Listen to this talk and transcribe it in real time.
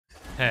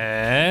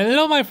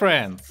Hello my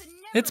friends!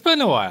 It's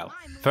been a while.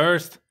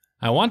 First,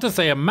 I want to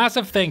say a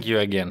massive thank you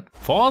again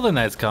for all the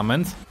nice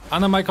comments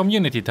under my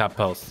community tab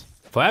posts.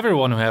 For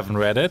everyone who haven't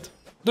read it,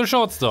 the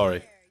short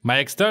story. My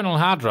external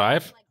hard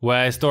drive,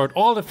 where I stored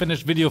all the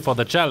finished video for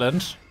the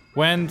challenge,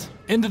 went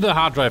into the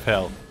hard drive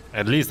hell.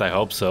 At least I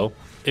hope so.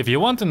 If you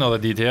want to know the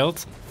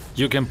details,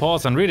 you can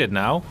pause and read it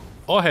now,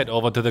 or head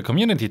over to the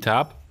community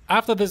tab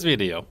after this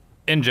video.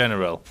 In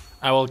general,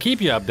 I will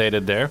keep you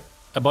updated there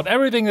about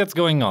everything that's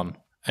going on,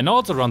 and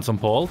also run some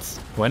polls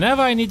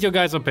whenever I need your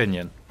guys'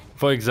 opinion.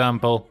 For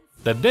example,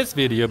 that this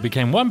video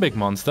became one big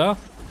monster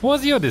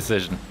was your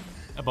decision.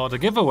 About the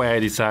giveaway, I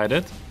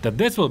decided that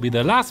this will be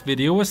the last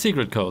video with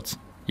secret codes.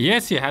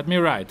 Yes, you had me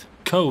right,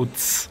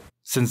 codes.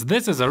 Since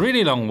this is a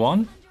really long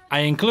one, I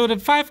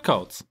included 5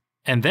 codes,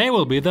 and they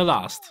will be the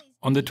last.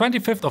 On the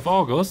 25th of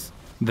August,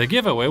 the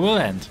giveaway will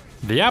end.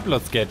 The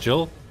upload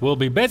schedule will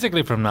be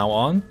basically from now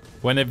on.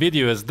 When a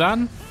video is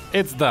done,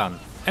 it's done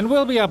and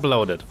will be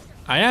uploaded.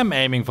 I am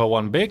aiming for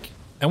 1 big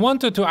and 1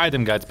 to 2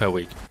 item guides per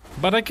week,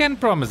 but I can't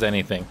promise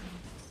anything.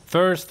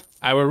 First,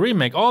 I will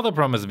remake all the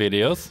promised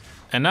videos,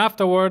 and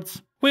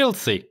afterwards, we'll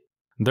see.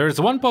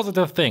 There's one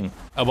positive thing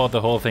about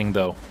the whole thing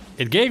though.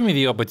 It gave me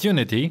the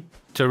opportunity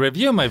to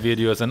review my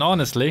videos, and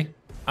honestly,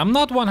 I'm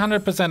not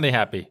 100%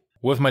 happy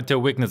with my 2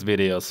 weakness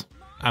videos.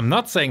 I'm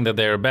not saying that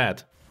they are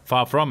bad,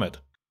 far from it.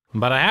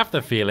 But I have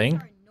the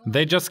feeling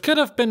they just could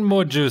have been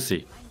more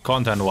juicy,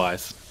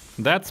 content-wise.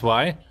 That's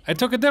why I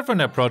took a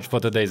different approach for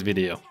today's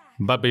video.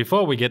 But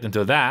before we get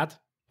into that,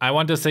 I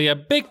want to say a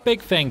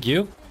big thank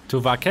you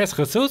to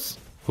𝐂𝐨𝐼𝐿,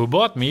 who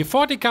bought me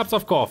 40 cups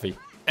of coffee.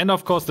 And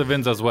of course to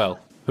Vince as well,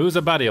 who's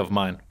a buddy of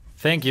mine.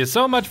 Thank you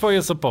so much for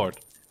your support.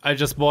 I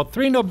just bought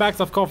 3 new bags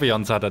of coffee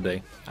on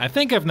Saturday. I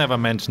think I've never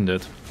mentioned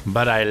it,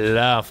 but I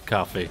love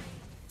coffee.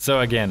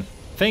 So again,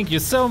 thank you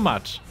so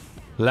much.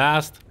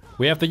 Last,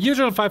 we have the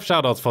usual 5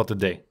 shoutouts for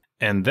today.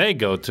 And they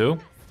go to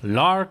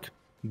𝐂𝐿𝐼𝐿,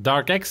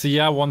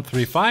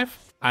 𝐷arkXCR135,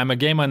 I'm a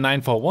Gamer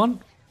 941,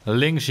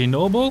 Ling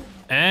Shinobu,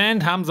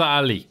 and Hamza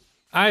Ali.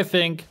 I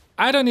think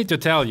I don't need to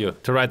tell you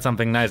to write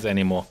something nice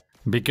anymore,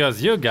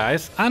 because you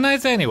guys are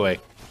nice anyway.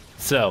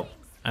 So,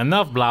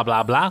 enough blah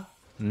blah blah.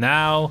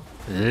 Now,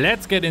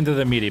 let's get into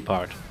the meaty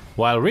part.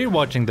 While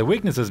rewatching the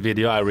weaknesses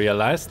video, I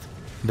realized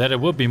that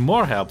it would be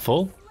more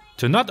helpful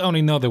to not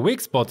only know the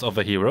weak spots of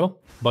a hero,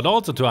 but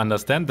also to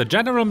understand the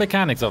general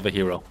mechanics of a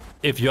hero.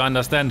 If you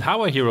understand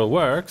how a hero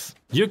works,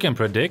 you can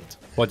predict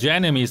what your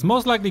enemy is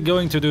most likely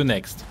going to do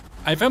next.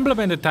 I've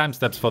implemented time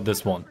steps for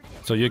this one,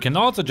 so you can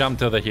also jump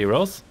to the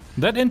heroes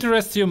that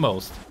interests you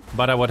most.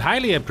 But I would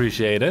highly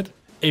appreciate it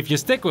if you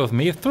stick with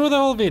me through the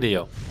whole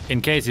video. In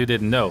case you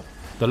didn't know,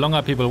 the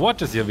longer people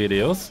watches your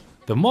videos,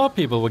 the more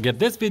people will get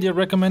this video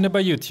recommended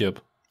by YouTube.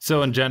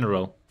 So in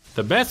general,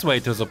 the best way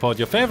to support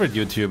your favorite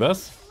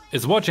YouTubers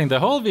is watching the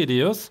whole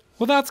videos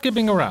without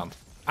skipping around.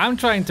 I'm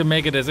trying to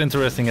make it as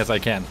interesting as I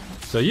can,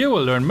 so you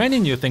will learn many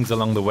new things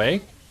along the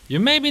way you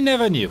maybe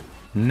never knew.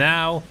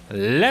 Now,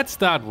 let's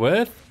start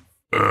with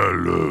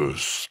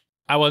Alice.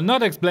 I will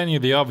not explain you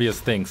the obvious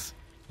things,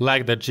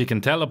 like that she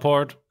can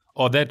teleport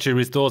or that she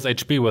restores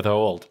HP with her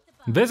ult.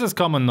 This is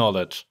common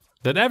knowledge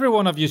that every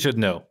one of you should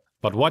know.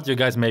 But what you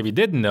guys maybe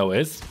didn't know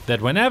is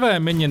that whenever a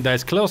minion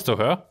dies close to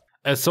her,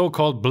 a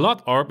so-called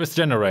blood orb is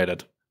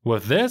generated.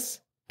 With this,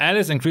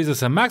 Alice increases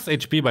her max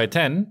HP by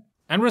 10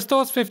 and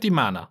restores 50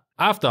 mana.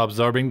 After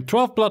absorbing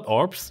 12 blood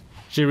orbs,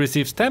 she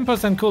receives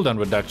 10% cooldown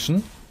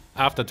reduction,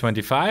 after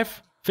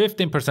 25,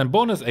 15%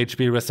 bonus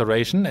HP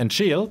restoration and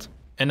shield,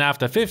 and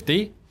after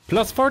 50,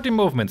 plus 40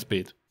 movement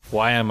speed.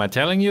 Why am I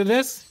telling you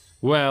this?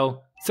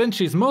 Well, since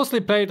she's mostly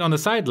played on the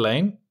side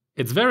lane,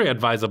 it's very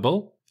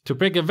advisable to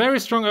pick a very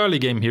strong early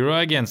game hero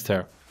against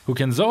her, who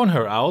can zone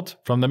her out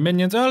from the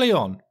minions early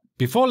on.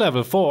 Before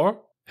level 4,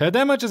 her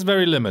damage is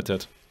very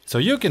limited, so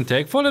you can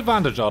take full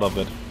advantage out of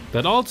it.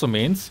 That also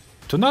means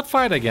to not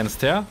fight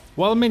against her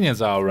while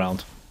minions are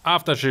around.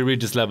 After she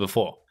reaches level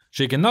 4,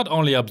 she can not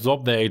only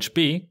absorb their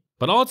HP,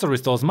 but also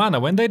restores mana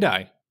when they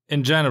die.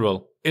 In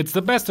general, it's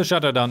the best to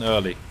shut her down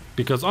early,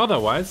 because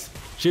otherwise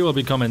she will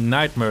become a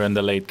nightmare in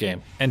the late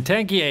game and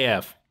tanky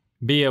AF.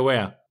 Be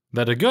aware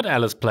that a good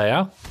Alice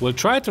player will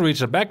try to reach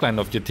the backline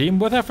of your team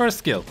with her first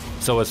skill.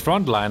 So as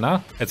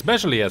frontliner,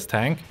 especially as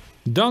tank,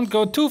 don't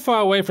go too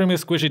far away from your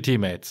squishy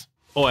teammates.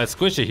 Or as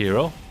squishy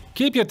hero,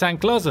 keep your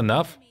tank close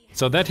enough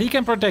so that he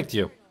can protect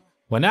you.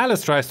 When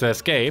Alice tries to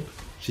escape,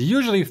 she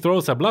usually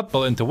throws her blood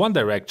ball into one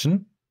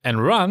direction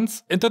and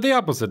runs into the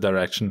opposite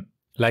direction.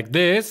 Like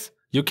this,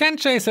 you can't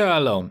chase her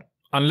alone,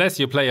 unless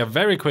you play a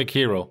very quick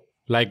hero,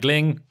 like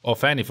Ling or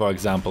Fanny for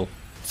example.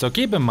 So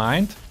keep in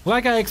mind,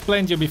 like I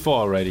explained you before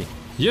already,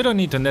 you don't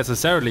need to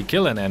necessarily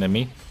kill an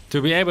enemy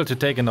to be able to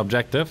take an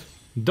objective.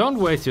 Don't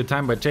waste your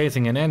time by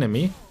chasing an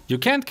enemy you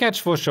can't catch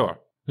for sure.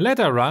 Let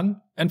her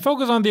run and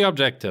focus on the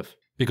objective,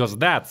 because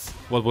that's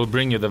what will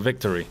bring you the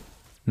victory.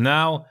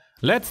 Now,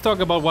 let's talk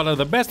about what are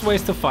the best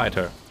ways to fight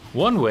her.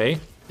 One way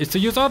is to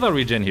use other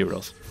regen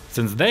heroes,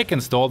 since they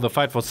can stall the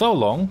fight for so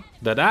long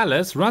that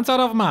Alice runs out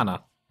of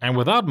mana. And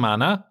without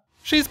mana,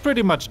 she's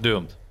pretty much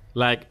doomed,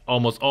 like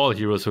almost all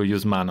heroes who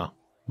use mana.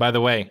 By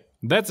the way,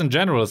 that's in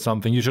general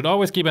something you should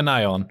always keep an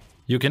eye on.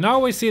 You can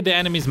always see the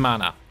enemy's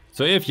mana.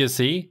 So if you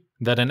see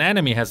that an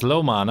enemy has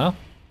low mana,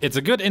 it's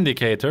a good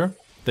indicator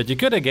that you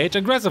could engage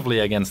aggressively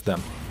against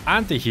them.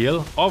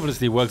 Anti-heal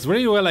obviously works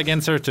really well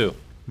against her too.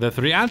 The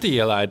 3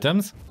 anti-heal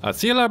items are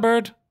Sealer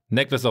Bird,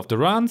 Necklace of the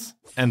Runs,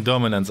 and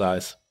Dominance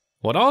Eyes.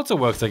 What also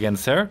works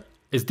against her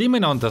is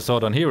Demon Hunter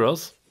Sword on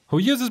heroes who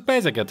uses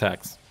basic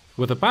attacks.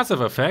 With a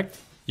passive effect,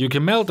 you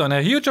can melt on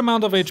a huge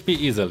amount of HP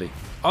easily.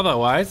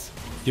 Otherwise,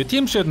 your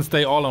team shouldn't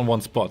stay all on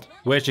one spot,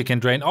 where she can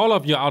drain all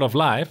of you out of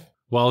life,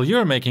 while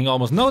you're making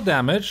almost no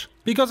damage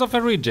because of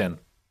her regen.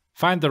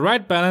 Find the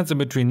right balance in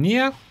between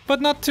near,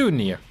 but not too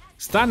near.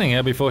 Stunning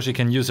her before she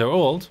can use her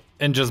ult,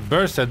 and just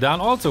burst her down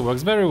also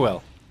works very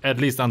well, at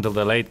least until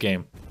the late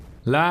game.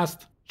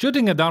 Last,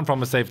 shooting her down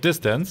from a safe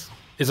distance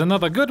is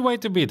another good way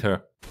to beat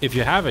her, if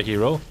you have a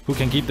hero who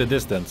can keep the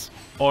distance,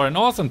 or an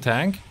awesome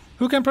tank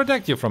who can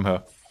protect you from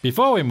her.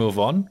 Before we move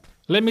on,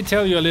 let me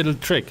tell you a little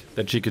trick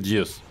that she could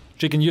use.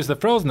 She can use the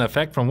frozen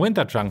effect from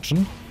Winter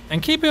Junction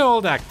and keep her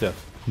ult active,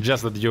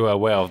 just that you're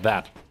aware of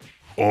that.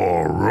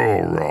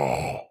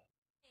 Aurora.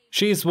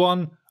 She's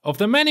one of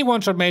the many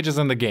one-shot mages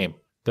in the game.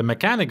 The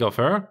mechanic of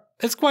her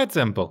is quite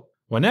simple.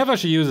 Whenever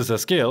she uses a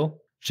skill,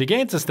 she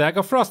gains a stack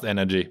of frost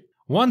energy.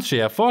 Once she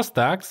has 4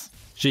 stacks,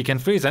 she can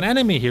freeze an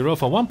enemy hero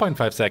for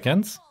 1.5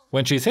 seconds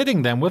when she's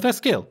hitting them with her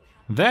skill.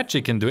 That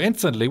she can do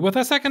instantly with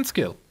her second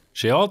skill.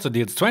 She also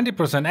deals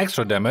 20%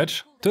 extra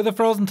damage to the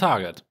frozen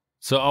target.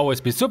 So always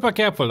be super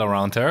careful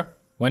around her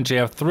when she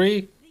has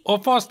 3 or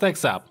 4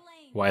 stacks up.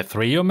 Why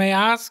 3, you may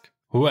ask?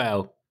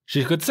 Well,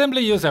 she could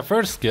simply use her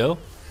first skill,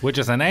 which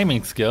is an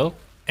aiming skill,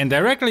 and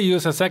directly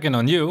use her second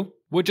on you,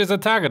 which is a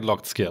target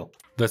locked skill.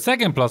 The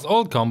second plus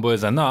ult combo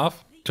is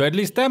enough to at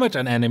least damage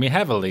an enemy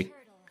heavily.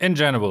 In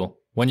general,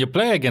 when you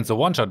play against a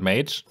one-shot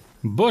mage,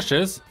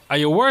 bushes are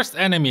your worst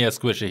enemy as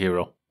squishy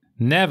hero.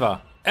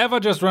 Never, ever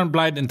just run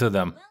blind into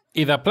them.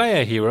 Either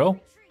play a hero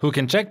who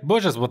can check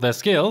bushes with their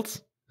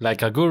skills, like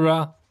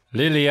Kagura,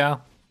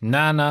 Lilia,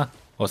 Nana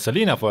or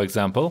Selena for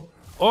example,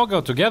 or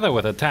go together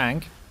with a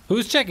tank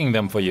who's checking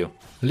them for you.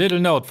 Little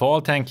note for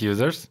all tank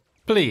users,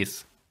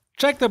 please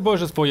check the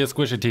bushes for your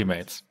squishy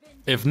teammates.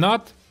 If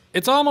not,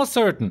 it's almost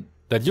certain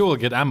that you will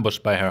get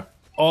ambushed by her.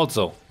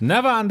 Also,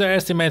 never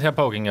underestimate her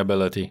poking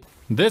ability.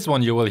 This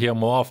one you will hear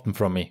more often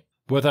from me.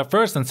 With her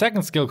first and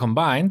second skill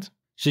combined,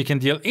 she can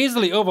deal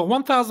easily over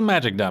 1000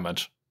 magic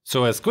damage.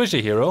 So as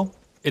squishy hero,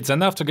 it's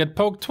enough to get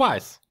poked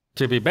twice,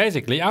 to be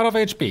basically out of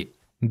HP.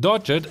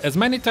 Dodge it as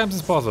many times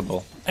as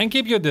possible and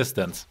keep your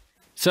distance.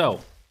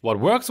 So, what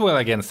works well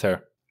against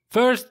her?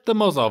 First, the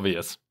most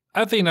obvious,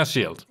 Athena's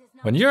shield.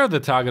 When you're the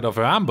target of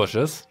her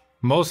ambushes,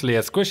 mostly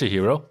as squishy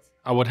hero,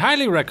 I would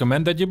highly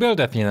recommend that you build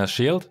Athena's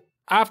shield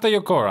after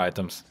your core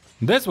items.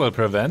 This will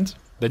prevent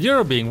that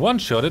you're being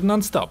one-shotted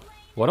non-stop.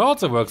 What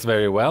also works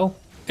very well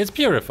is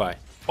Purify,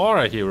 or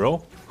a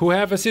hero who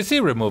have a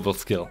CC removal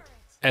skill.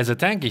 As a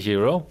tanky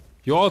hero,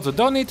 you also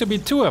don't need to be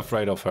too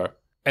afraid of her,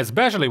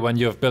 especially when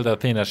you have built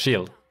Athena's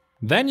shield.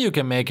 Then you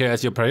can make her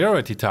as your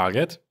priority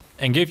target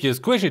and give your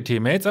squishy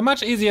teammates a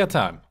much easier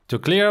time to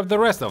clear up the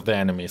rest of the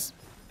enemies.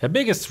 Her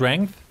biggest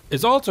strength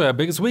is also her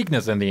biggest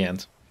weakness in the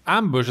end.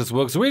 Ambushes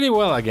works really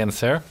well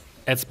against her,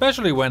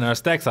 especially when her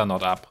stacks are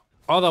not up.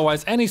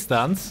 Otherwise any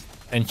stuns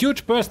and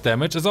huge burst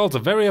damage is also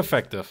very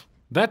effective.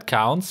 That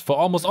counts for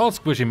almost all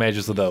squishy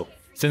mages though,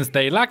 since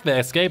they lack their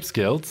escape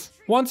skills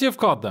once you've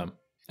caught them.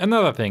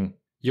 Another thing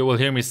you will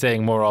hear me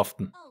saying more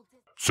often.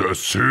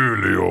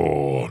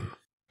 Cecilion.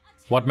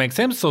 What makes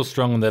him so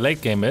strong in the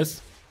late game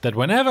is that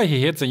whenever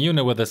he hits a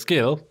unit with a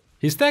skill,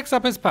 he stacks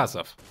up his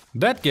passive.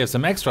 That gives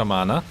him extra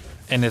mana,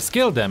 and his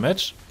skill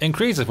damage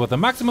increases with the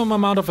maximum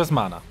amount of his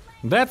mana.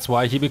 That's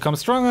why he becomes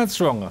stronger and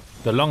stronger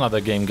the longer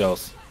the game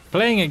goes.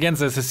 Playing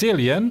against a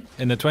Cecilion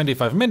in a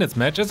 25 minutes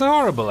match is a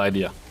horrible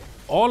idea.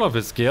 All of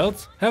his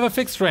skills have a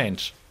fixed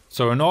range,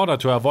 so in order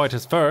to avoid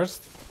his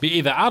first, be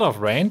either out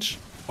of range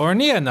or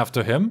near enough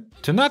to him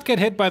to not get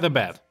hit by the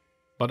bat.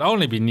 But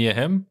only be near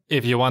him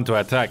if you want to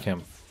attack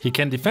him. He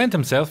can defend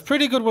himself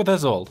pretty good with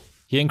his ult.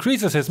 He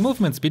increases his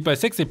movement speed by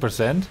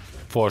 60%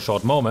 for a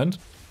short moment,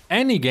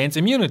 and he gains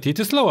immunity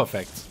to slow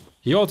effects.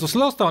 He also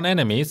slows down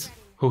enemies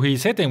who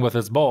he's hitting with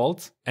his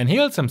bolts and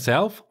heals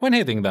himself when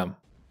hitting them.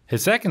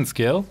 His second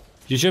skill,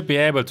 you should be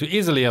able to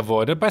easily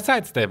avoid it by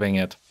sidestepping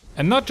it,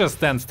 and not just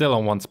stand still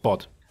on one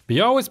spot. Be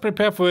always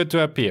prepared for it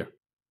to appear.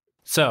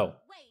 So,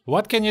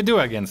 what can you do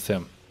against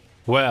him?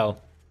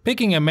 Well,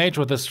 picking a mage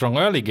with a strong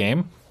early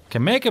game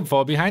can make him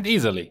fall behind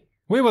easily.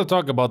 We will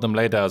talk about them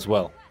later as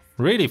well.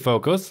 Really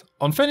focus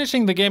on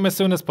finishing the game as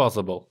soon as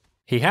possible.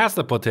 He has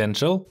the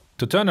potential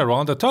to turn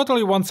around a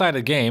totally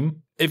one-sided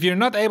game if you're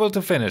not able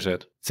to finish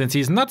it, since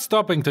he's not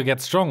stopping to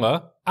get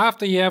stronger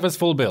after you have his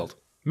full build.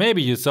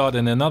 Maybe you saw it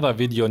in another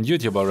video on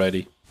YouTube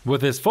already.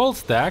 With his full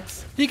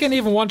stacks, he can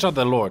even one-shot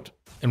the Lord.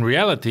 In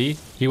reality,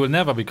 he will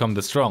never become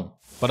this strong.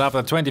 But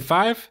after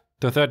 25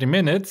 to 30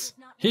 minutes,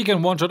 he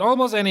can one-shot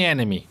almost any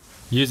enemy.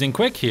 Using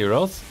quick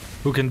heroes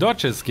who can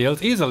dodge his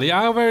skills easily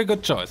are a very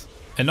good choice.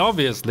 And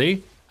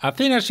obviously,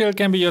 Athena's shield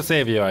can be your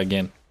savior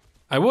again.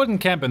 I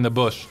wouldn't camp in the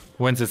bush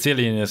when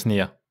𝐂𝐶 is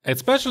near,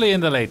 especially in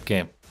the late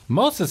game.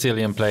 Most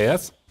𝐂𝐶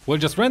players will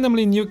just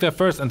randomly nuke their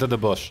first into the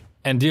bush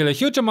and deal a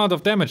huge amount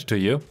of damage to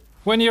you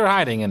when you're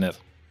hiding in it.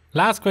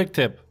 Last quick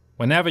tip,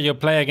 whenever you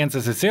play against a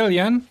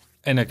𝐂𝐶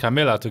and a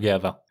Camilla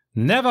together,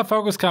 never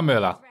focus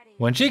Camilla.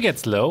 When she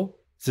gets low,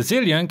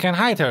 𝐂𝐶 can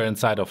hide her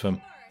inside of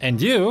him,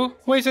 and you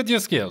wasted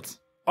your skills.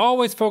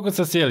 Always focus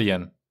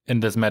𝐂𝐶 in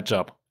this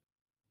matchup.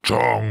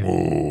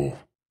 𝐁𝐮𝐲.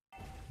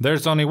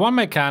 There's only one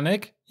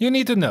mechanic you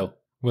need to know.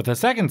 With her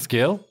second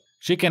skill,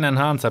 she can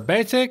enhance her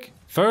basic,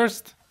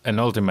 first and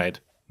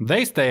ultimate.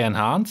 They stay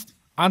enhanced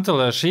until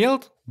her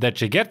shield that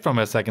she gets from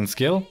her second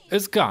skill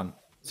is gone.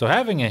 So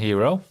having a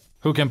hero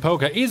who can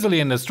poke her easily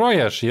and destroy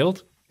her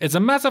shield is a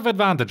massive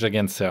advantage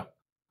against her.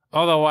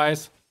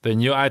 Otherwise, the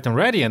new item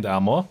Radiant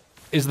Armor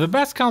is the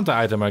best counter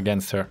item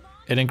against her.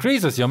 It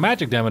increases your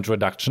magic damage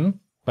reduction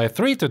by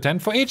 3 to 10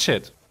 for each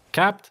hit,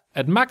 capped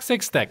at max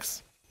 6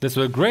 stacks. This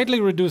will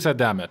greatly reduce her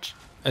damage,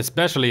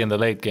 especially in the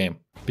late game,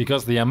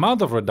 because the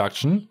amount of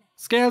reduction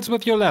scales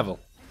with your level.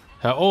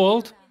 Her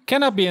ult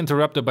cannot be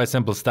interrupted by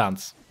simple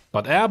stuns,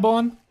 but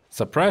airborne,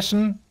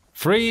 suppression,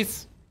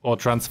 freeze or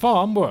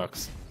transform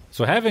works.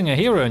 So having a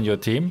hero in your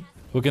team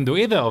who can do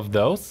either of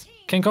those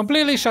can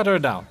completely shut her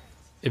down.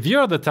 If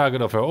you're the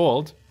target of her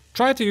ult,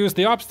 try to use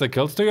the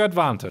obstacles to your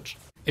advantage.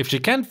 If she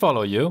can't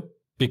follow you,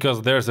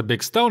 because there's a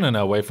big stone in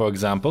her way for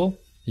example,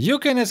 you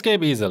can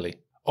escape easily.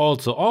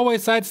 Also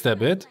always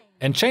sidestep it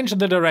and change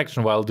the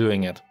direction while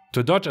doing it,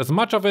 to dodge as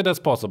much of it as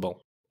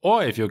possible.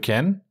 Or if you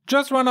can,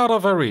 just run out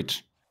of her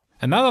reach.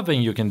 Another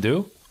thing you can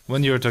do,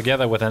 when you're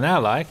together with an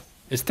ally,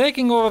 is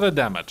taking over the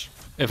damage.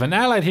 If an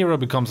allied hero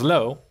becomes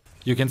low,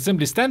 you can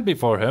simply stand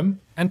before him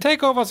and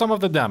take over some of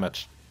the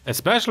damage,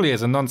 especially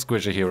as a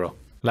non-squishy hero.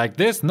 Like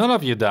this, none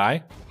of you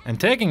die, and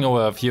taking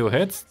over a few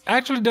hits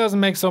actually doesn't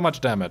make so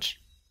much damage.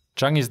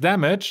 𝐁𝐮𝐲's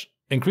damage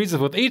increases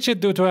with each hit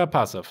due to her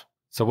passive.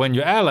 So when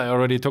your ally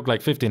already took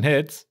like 15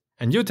 hits,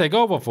 and you take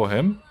over for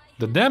him,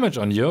 the damage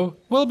on you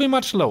will be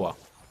much lower.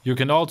 You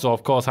can also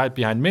of course hide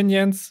behind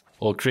minions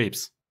or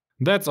creeps.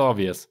 That's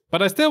obvious,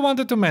 but I still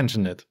wanted to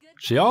mention it.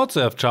 She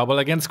also has trouble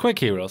against quick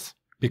heroes,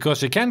 because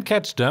she can't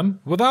catch them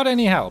without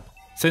any help,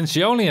 since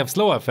she only has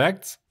slow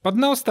effects, but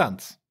no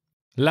stuns.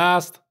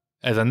 Last,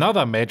 as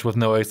another mage with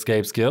no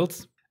escape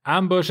skills,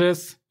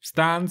 ambushes,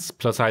 stuns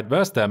plus hide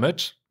burst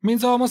damage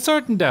means almost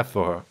certain death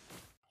for her.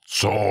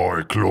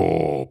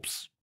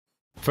 Cyclops.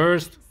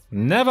 First,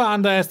 never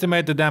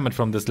underestimate the damage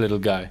from this little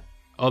guy.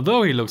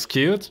 Although he looks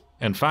cute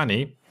and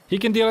funny, he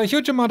can deal a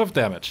huge amount of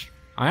damage.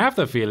 I have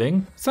the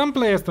feeling some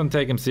players don't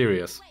take him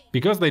serious,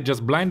 because they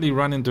just blindly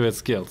run into his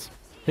skills.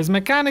 His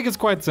mechanic is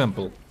quite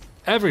simple.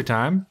 Every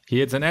time he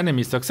hits an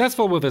enemy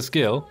successful with a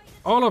skill,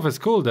 all of his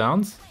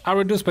cooldowns are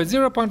reduced by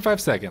 0.5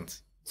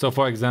 seconds. So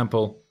for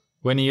example,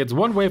 when he hits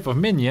one wave of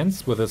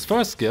minions with his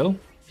first skill,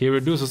 he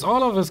reduces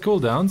all of his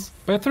cooldowns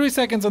by 3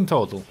 seconds in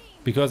total,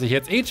 because he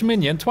hits each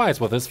minion twice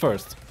with his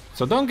first.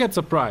 So don't get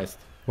surprised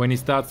when he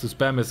starts to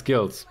spam his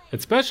skills,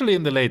 especially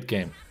in the late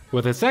game.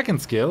 With his second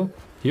skill,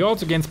 he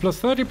also gains plus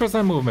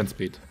 30% movement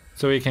speed,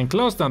 so he can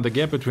close down the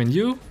gap between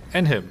you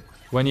and him.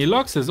 When he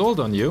locks his ult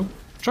on you,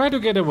 try to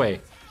get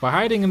away by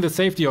hiding in the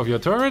safety of your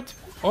turret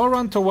or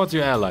run towards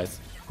your allies,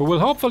 who will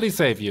hopefully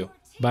save you.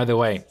 By the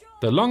way,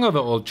 the longer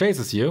the ult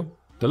chases you,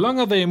 the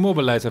longer the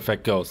immobilize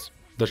effect goes.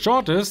 The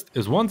shortest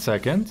is 1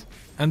 second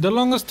and the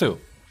longest 2.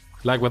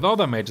 Like with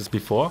other mages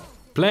before,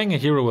 playing a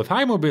hero with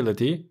high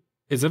mobility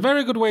is a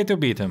very good way to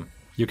beat him.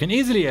 You can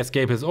easily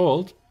escape his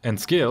ult and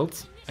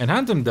skills and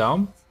hunt him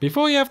down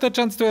before you have the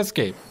chance to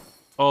escape.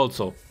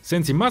 Also,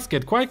 since he must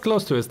get quite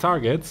close to his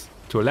targets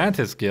to land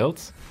his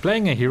skills,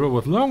 playing a hero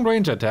with long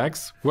range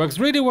attacks works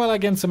really well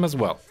against him as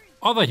well.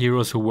 Other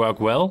heroes who work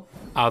well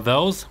are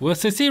those with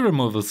CC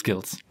removal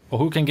skills, or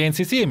who can gain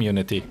CC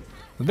immunity.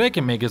 They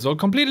can make his ult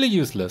completely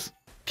useless.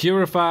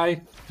 Purify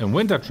and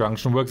Winter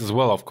Trunction works as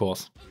well of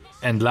course.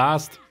 And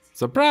last,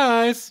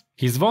 surprise!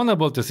 He's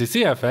vulnerable to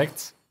CC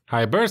effects,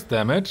 high burst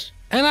damage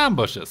and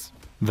ambushes.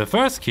 The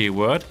first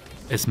keyword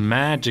is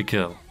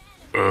magical.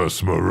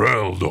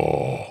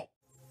 Esmeralda.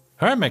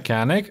 Her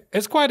mechanic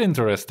is quite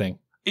interesting.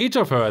 Each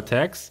of her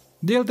attacks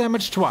deal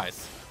damage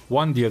twice.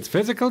 One deals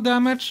physical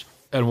damage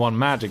and one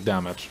magic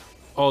damage.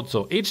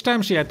 Also, each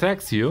time she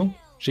attacks you,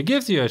 she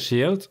gives you a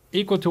shield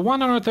equal to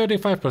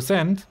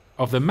 135%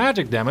 of the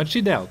magic damage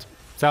she dealt.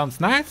 Sounds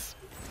nice?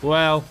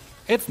 Well,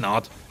 it's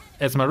not.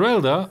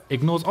 Esmeralda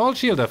ignores all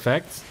shield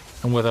effects,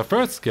 and with her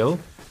first skill,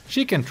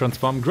 she can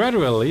transform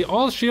gradually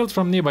all shields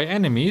from nearby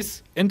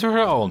enemies into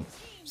her own.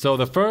 So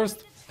the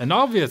first and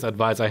obvious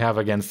advice I have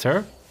against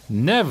her,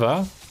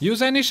 never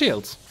use any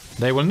shields.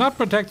 They will not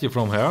protect you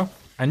from her,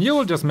 and you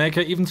will just make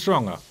her even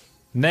stronger.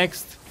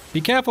 Next,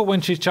 be careful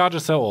when she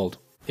charges her ult.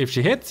 If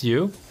she hits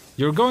you,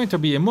 you're going to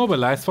be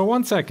immobilized for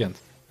 1 second,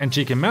 and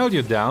she can melt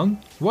you down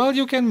while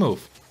you can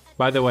move.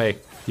 By the way,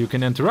 you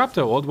can interrupt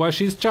her ult while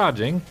she's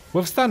charging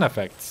with stun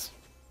effects.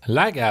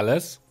 Like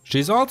Alice,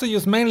 she's also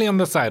used mainly on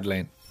the side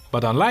lane,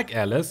 but unlike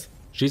Alice,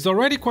 she's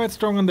already quite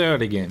strong in the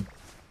early game.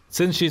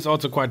 Since she's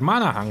also quite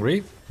mana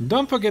hungry,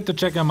 don't forget to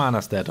check her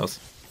mana status.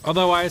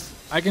 Otherwise,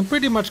 I can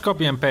pretty much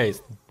copy and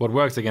paste what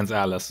works against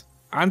Alice.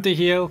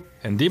 Anti-heal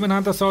and Demon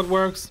Hunter Sword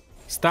works,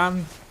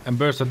 stun and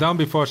burst her down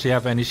before she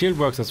have any shield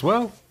works as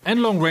well,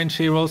 and long range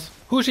heroes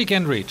who she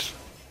can reach.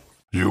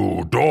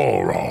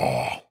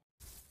 Eudora.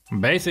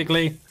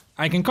 Basically,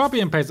 I can copy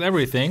and paste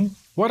everything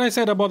what I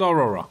said about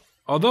Aurora,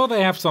 although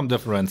they have some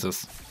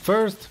differences.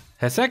 First,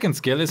 her second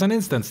skill is an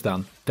instant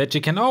stun that she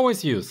can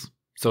always use,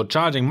 so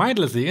charging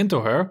mindlessly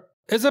into her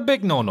is a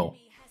big no-no.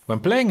 When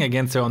playing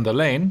against her on the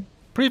lane,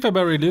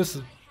 preferably use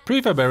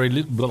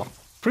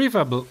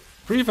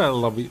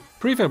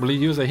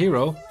a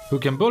hero who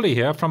can bully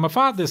her from a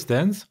far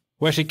distance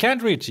where she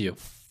can't reach you.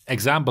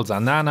 Examples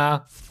are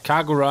Nana,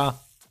 Kagura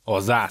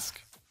or Zask.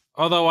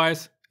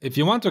 Otherwise, if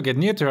you want to get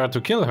near to her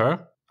to kill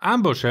her,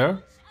 ambush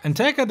her and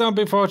take her down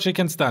before she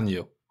can stun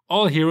you.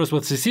 All heroes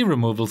with CC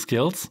removal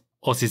skills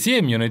or CC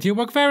immunity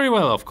work very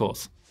well, of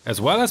course, as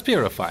well as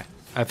Purify.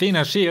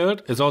 Athena's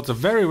shield is also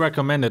very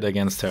recommended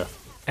against her.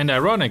 And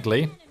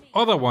ironically,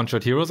 other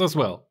one-shot heroes as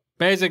well.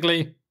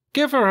 Basically,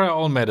 give her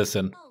own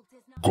medicine.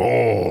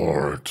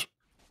 God.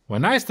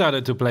 When I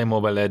started to play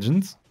Mobile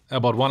Legends,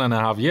 about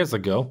 1.5 years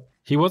ago,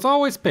 he was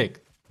always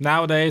picked.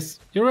 Nowadays,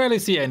 you rarely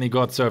see any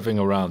god surfing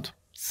around.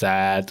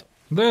 Sad.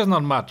 There's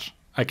not much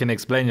I can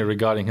explain you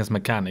regarding his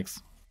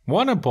mechanics.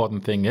 One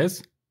important thing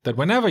is that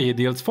whenever he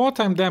deals 4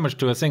 times damage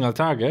to a single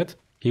target,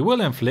 he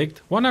will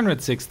inflict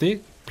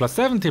 160 plus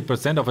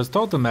 70% of his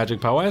total magic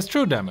power as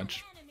true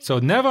damage. So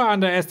never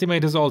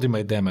underestimate his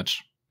ultimate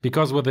damage,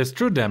 because with his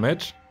true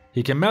damage,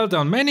 he can melt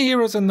down many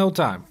heroes in no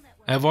time.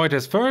 Avoid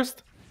his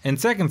first and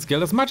second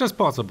skill as much as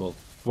possible,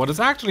 what is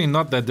actually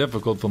not that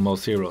difficult for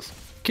most heroes.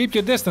 Keep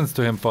your distance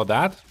to him for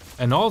that,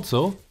 and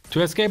also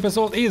to escape his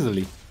ult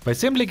easily, by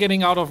simply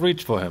getting out of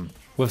reach for him.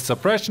 With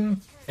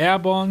suppression,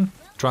 airborne,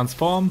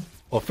 transform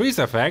or freeze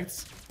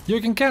effects, you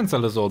can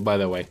cancel his ult, by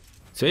the way.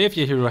 So if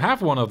your hero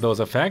have one of those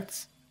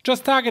effects,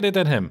 just target it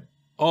at him.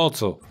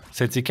 Also,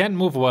 since he can't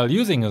move while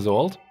using his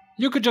ult,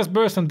 you could just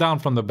burst him down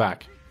from the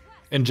back.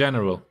 In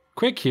general,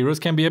 quick heroes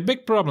can be a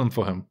big problem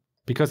for him,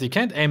 because he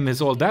can't aim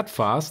his ult that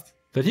fast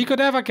that he could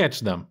ever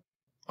catch them.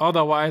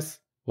 Otherwise,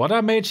 what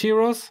are mage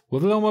heroes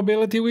with low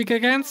mobility weak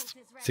against?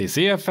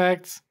 CC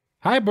effects,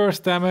 high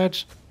burst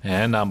damage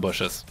and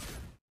ambushes.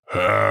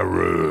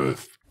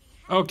 Harith.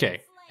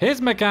 Okay,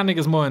 his mechanic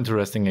is more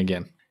interesting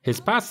again. His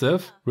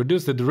passive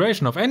reduces the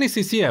duration of any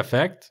CC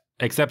effect,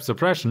 except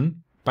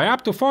suppression, by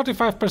up to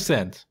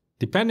 45%,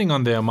 depending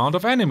on the amount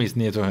of enemies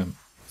near to him.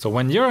 So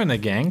when you're in a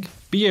gank,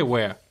 be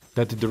aware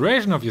that the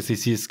duration of your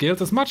CC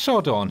skills is much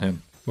shorter on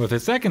him. With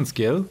his second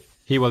skill,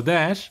 he will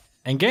dash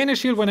and gain a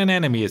shield when an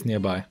enemy is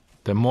nearby.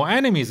 The more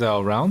enemies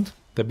are around,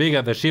 the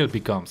bigger the shield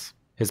becomes.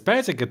 His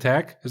basic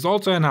attack is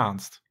also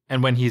enhanced,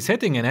 and when he's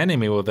hitting an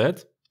enemy with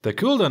it, the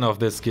cooldown of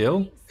this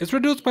skill is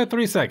reduced by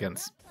 3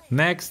 seconds.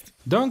 Next,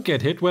 don't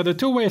get hit where the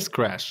 2 waves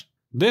crash.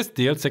 This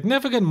deals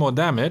significant more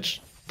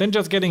damage than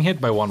just getting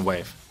hit by 1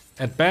 wave.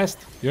 At best,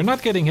 you're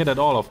not getting hit at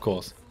all, of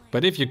course,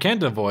 but if you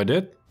can't avoid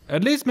it,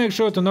 at least make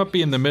sure to not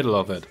be in the middle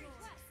of it.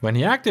 When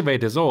he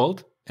activates his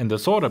ult and the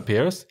sword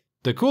appears,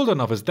 the cooldown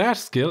of his dash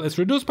skill is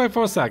reduced by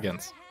 4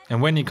 seconds.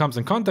 And when he comes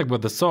in contact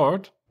with the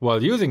sword,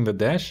 while using the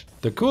dash,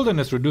 the cooldown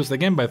is reduced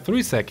again by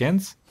 3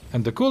 seconds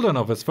and the cooldown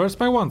of his first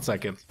by 1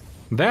 second.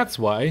 That's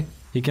why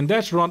he can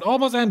dash around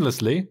almost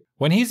endlessly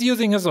when he's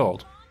using his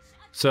ult.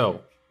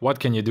 So, what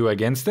can you do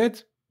against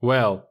it?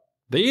 Well,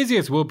 the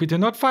easiest will be to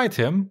not fight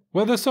him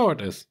where the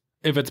sword is.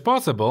 If it's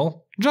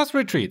possible, just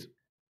retreat.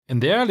 In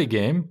the early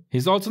game,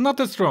 he's also not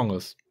the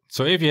strongest,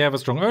 so if you have a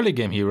strong early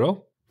game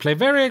hero, play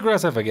very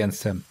aggressive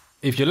against him.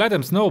 If you let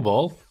him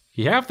snowball,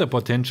 he have the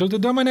potential to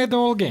dominate the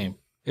whole game.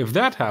 If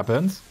that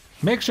happens,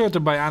 make sure to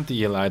buy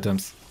anti-heal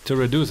items to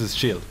reduce his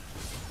shield.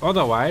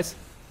 Otherwise,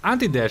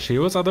 anti-dash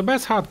heroes are the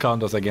best hard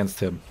counters against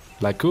him,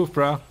 like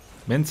Kufra,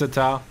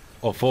 Mincetar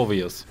or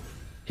Phoveus.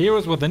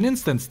 Heroes with an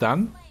instant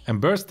stun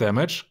and burst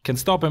damage can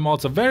stop him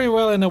also very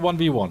well in a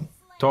 1v1,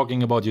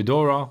 talking about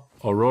Eudora,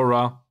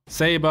 Aurora,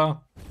 Saber,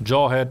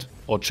 Jawhead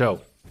or Cho.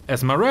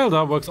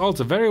 Esmeralda works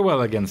also very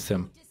well against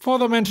him, for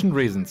the mentioned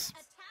reasons.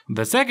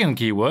 The second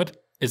keyword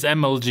is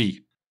MLG.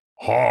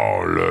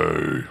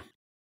 Harley.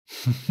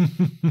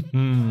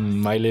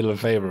 My little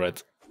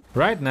favorite.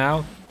 Right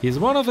now, he's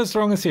one of the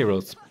strongest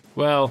heroes.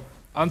 Well,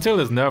 until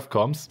his nerf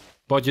comes,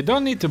 but you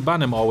don't need to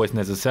ban him always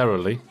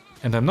necessarily.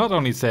 And I'm not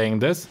only saying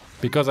this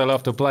because I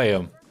love to play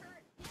him.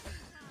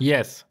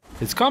 Yes,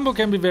 his combo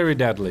can be very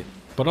deadly,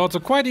 but also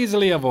quite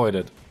easily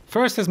avoided.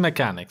 First, his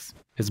mechanics.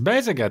 His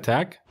basic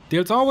attack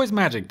deals always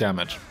magic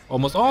damage.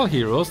 Almost all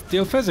heroes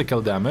deal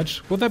physical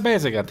damage with their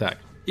basic attack,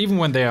 even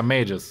when they are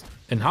mages.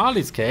 In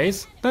Harley's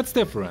case, that's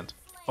different.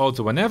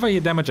 Also, whenever he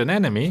damages an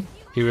enemy,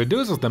 he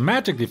reduces the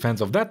magic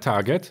defense of that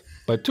target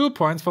by 2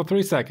 points for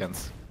 3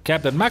 seconds,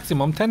 capped at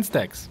maximum 10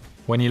 stacks.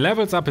 When he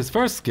levels up his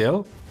first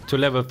skill to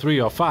level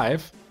 3 or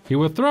 5, he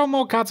will throw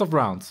more cards of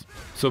rounds.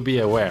 So be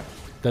aware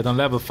that on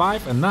level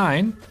 5 and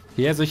 9,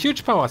 he has a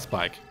huge power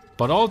spike.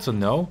 But also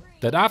know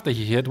that after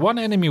he hit one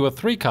enemy with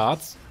 3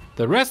 cards,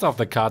 the rest of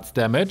the card's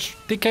damage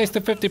decays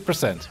to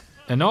 50%.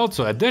 And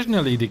also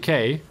additionally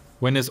decay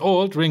when his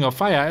ult Ring of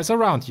Fire is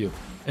around you.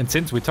 And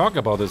since we talk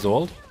about his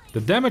ult,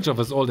 the damage of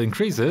his ult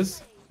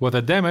increases with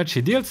the damage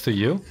he deals to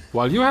you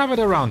while you have it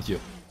around you.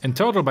 In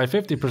total by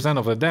 50%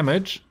 of the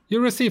damage you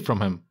receive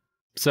from him.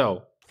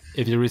 So,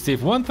 if you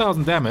receive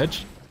 1000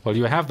 damage while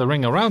you have the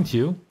ring around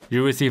you,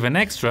 you receive an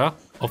extra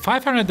of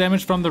 500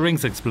 damage from the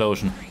ring's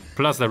explosion,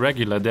 plus the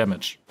regular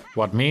damage.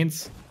 What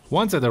means,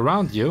 once it's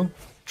around you,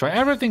 try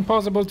everything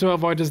possible to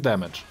avoid his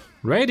damage.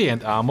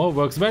 Radiant armor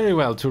works very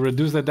well to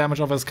reduce the damage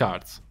of his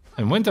cards.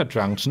 And Winter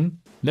Truncheon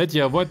let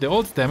you avoid the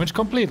ult's damage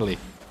completely.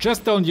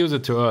 Just don't use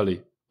it too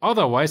early,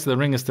 otherwise the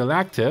ring is still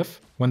active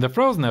when the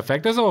frozen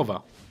effect is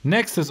over.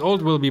 Next, his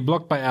ult will be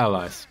blocked by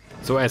allies,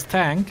 so as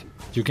tank,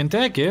 you can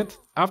take it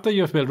after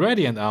you've built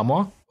Radiant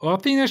armor or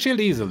Athena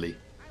shield easily.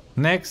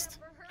 Next,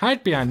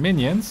 hide behind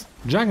minions,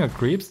 jungle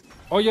creeps,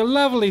 or your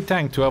lovely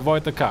tank to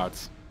avoid the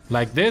cards.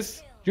 Like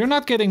this, you're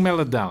not getting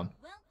melted down.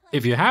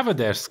 If you have a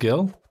dash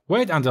skill,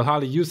 wait until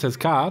Harley uses his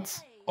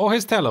cards or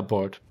his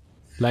teleport.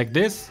 Like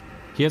this,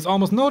 he has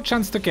almost no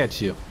chance to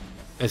catch you.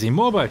 As a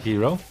mobile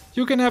hero,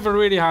 you can have a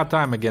really hard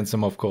time against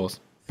him of course,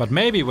 but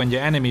maybe when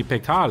your enemy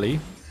picked Harley,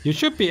 you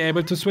should be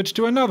able to switch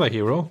to another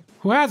hero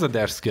who has a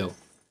dash skill.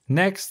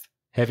 Next,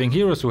 having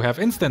heroes who have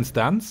instant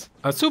stuns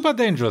are super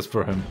dangerous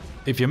for him.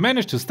 If you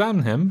manage to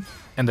stun him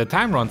and the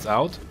time runs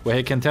out where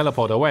he can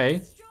teleport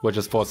away, which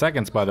is 4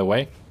 seconds by the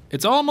way,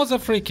 it's almost a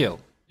free kill.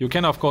 You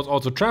can of course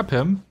also trap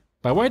him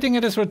by waiting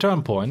at his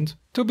return point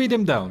to beat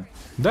him down.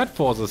 That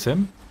forces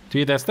him to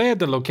either stay at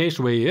the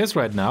location where he is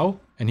right now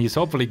and he's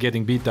hopefully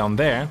getting beat down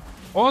there,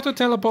 or to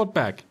teleport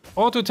back,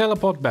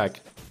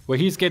 where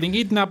he's getting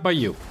eaten up by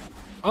you.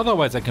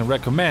 Otherwise I can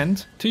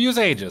recommend to use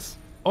Aegis,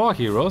 or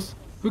heroes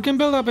who can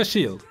build up a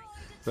shield.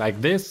 Like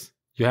this,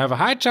 you have a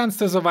high chance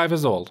to survive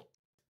his ult.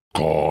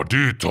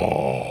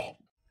 Kadita.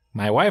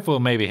 My wife will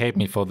maybe hate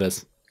me for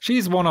this.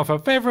 She's one of her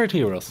favorite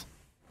heroes.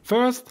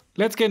 First,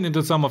 let's get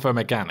into some of her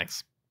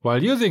mechanics.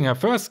 While using her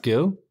first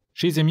skill,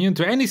 she's immune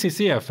to any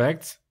CC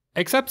effects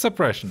except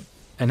suppression,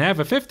 and have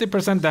a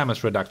 50%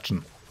 damage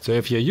reduction. So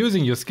if you're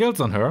using your skills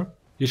on her,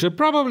 you should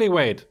probably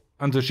wait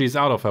until she's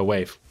out of her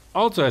wave.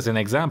 Also as an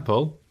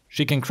example,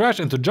 she can crash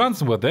into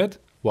Johnson with it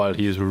while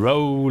he's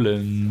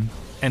rolling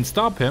and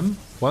stop him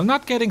while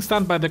not getting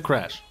stunned by the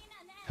crash.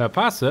 Her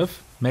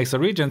passive makes her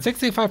regen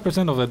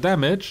 65% of the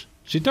damage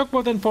she took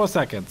within 4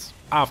 seconds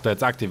after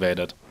it's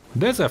activated.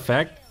 This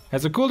effect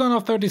has a cooldown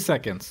of 30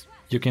 seconds.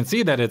 You can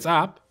see that it's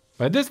up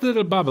by this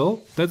little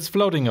bubble that's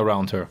floating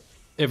around her.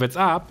 If it's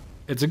up,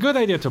 it's a good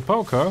idea to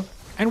poke her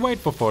and wait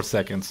for 4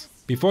 seconds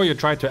before you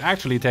try to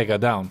actually take her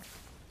down.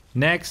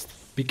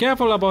 Next, be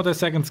careful about her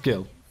second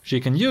skill. She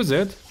can use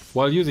it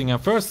while using her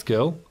first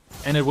skill,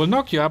 and it will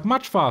knock you up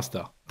much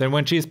faster than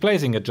when she's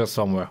placing it just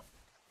somewhere.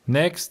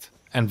 Next,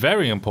 and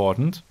very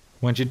important,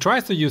 when she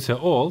tries to use her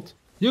ult,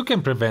 you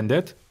can prevent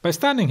it by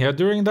stunning her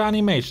during the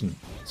animation.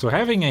 So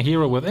having a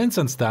hero with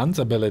instant stuns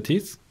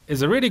abilities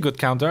is a really good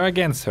counter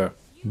against her.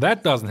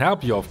 That doesn't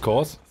help you of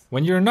course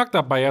when you're knocked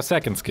up by her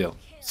second skill.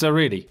 So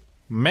really,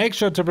 make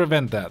sure to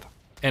prevent that.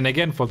 And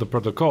again for the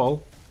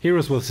protocol,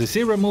 heroes with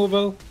CC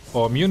removal,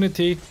 or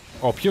immunity,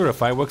 or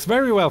purify works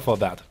very well for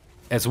that.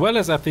 As well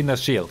as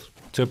Athena's shield,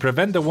 to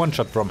prevent the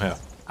one-shot from her.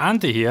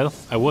 Anti-heal,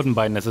 I wouldn't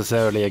buy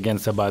necessarily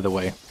against her by the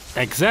way.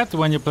 Except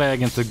when you play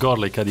against a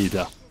godly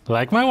Kadita,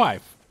 like my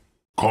wife.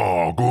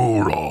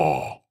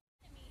 Kagura.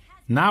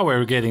 Now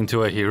we're getting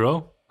to a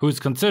hero who's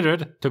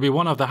considered to be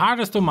one of the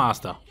hardest to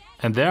master,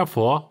 and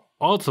therefore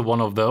also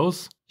one of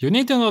those you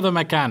need to know the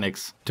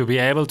mechanics to be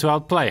able to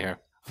outplay her.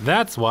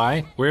 That's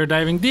why we're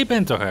diving deep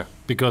into her,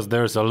 because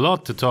there's a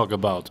lot to talk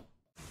about.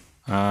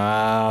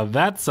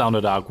 That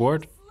sounded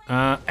awkward.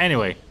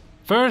 Anyway,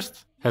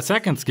 first, her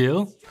second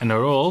skill and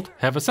her ult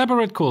have a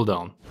separate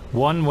cooldown.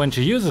 One when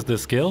she uses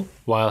this skill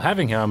while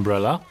having her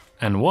umbrella,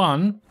 and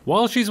one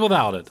while she's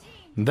without it.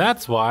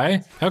 That's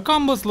why her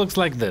combos looks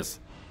like this.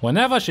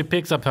 Whenever she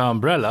picks up her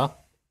umbrella,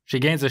 she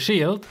gains a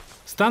shield,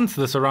 stuns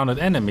the surrounded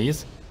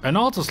enemies, and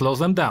also slows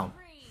them down.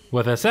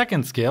 With her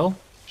second skill,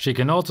 she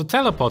can also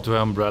teleport to her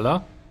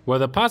umbrella, where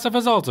the passive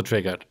is also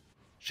triggered.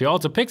 She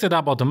also picks it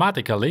up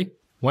automatically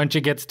when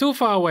she gets too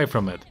far away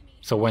from it.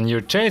 So when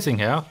you're chasing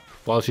her,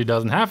 while she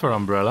doesn't have her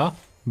umbrella,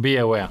 be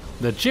aware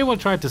that she will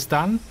try to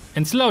stun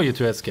and slow you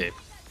to escape.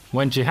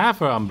 When she has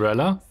her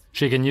umbrella,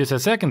 she can use her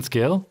second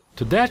skill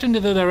to dash into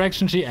the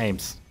direction she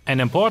aims.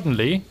 And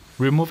importantly,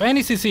 remove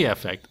any CC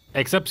effect,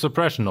 except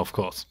suppression of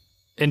course.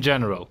 In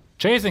general,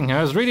 chasing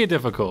her is really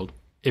difficult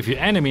if your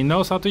enemy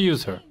knows how to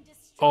use her.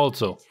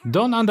 Also,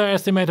 don't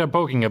underestimate her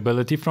poking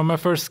ability from her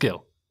first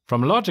skill.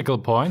 From a logical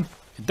point,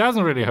 it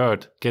doesn't really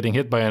hurt getting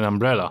hit by an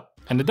umbrella,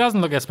 and it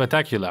doesn't look as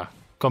spectacular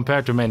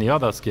compared to many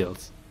other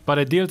skills, but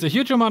it deals a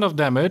huge amount of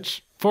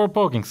damage for a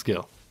poking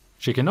skill.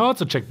 She can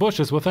also check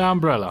bushes with her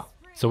umbrella,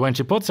 so when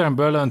she puts her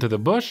umbrella into the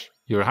bush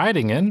you're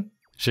hiding in,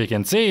 she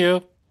can see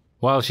you.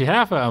 While she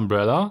has her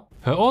umbrella,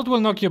 her ult will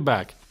knock you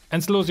back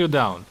and slows you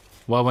down,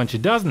 while when she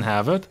doesn't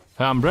have it,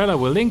 her umbrella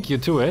will link you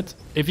to it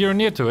if you're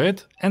near to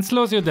it and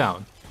slows you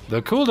down.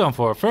 The cooldown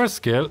for her first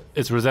skill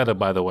is resetted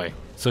by the way,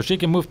 so she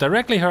can move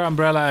directly her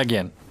umbrella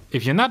again.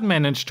 If you not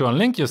manage to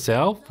unlink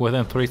yourself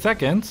within 3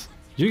 seconds,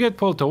 you get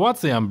pulled towards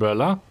the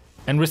umbrella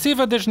and receive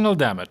additional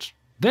damage.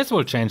 This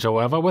will change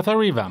however with a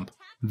revamp.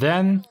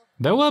 Then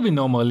there will be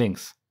no more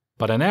links,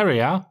 but an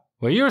area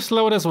where you're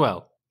slowed as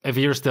well. If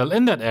you're still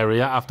in that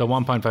area after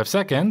 1.5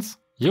 seconds,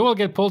 you will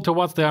get pulled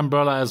towards the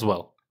umbrella as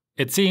well.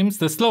 It seems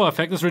the slow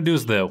effect is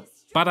reduced though,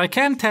 but I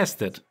can't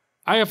test it.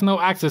 I have no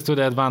access to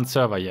the advanced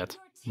server yet,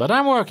 but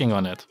I'm working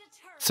on it.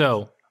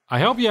 So, I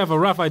hope you have a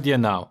rough idea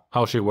now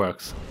how she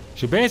works.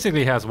 She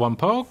basically has 1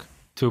 poke,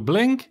 2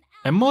 blink,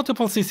 and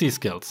multiple CC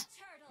skills.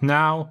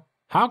 Now,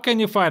 how can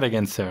you fight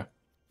against her?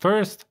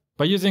 First,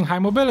 by using high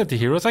mobility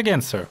heroes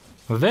against her.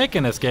 They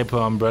can escape her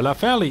umbrella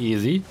fairly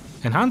easy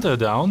and hunt her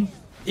down,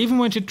 even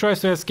when she tries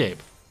to escape.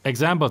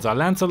 Examples are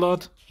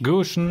Lancelot,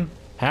 𝐁𝐮𝐲,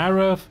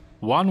 Aerith,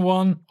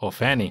 𝐁_1 or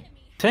Fanny.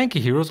 Tanky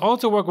heroes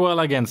also work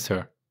well against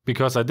her,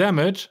 because her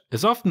damage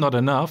is often not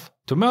enough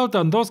to melt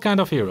down those kind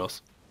of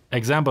heroes.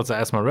 Examples are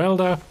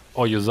Esmeralda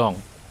or Yu Zhong.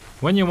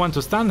 When you want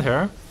to stun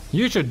her,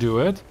 you should do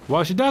it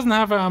while she doesn't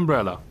have her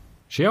umbrella.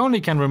 She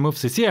only can remove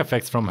CC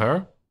effects from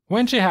her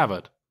when she have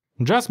it.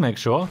 Just make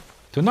sure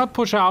to not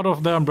push her out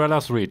of the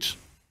umbrella's reach.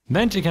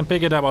 Then she can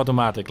pick it up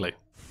automatically.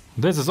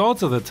 This is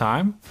also the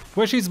time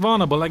where she's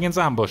vulnerable against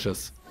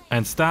ambushes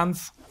and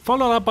stuns,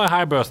 followed up by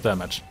high burst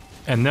damage.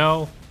 And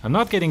no, I'm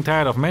not getting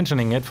tired of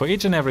mentioning it for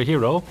each and every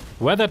hero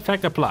where that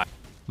fact applies.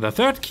 The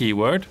third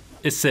keyword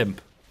is Simp.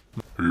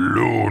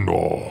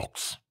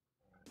 Lunox.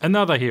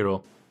 Another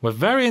hero with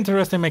very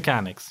interesting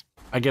mechanics.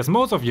 I guess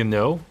most of you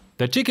know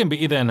that she can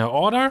be either in her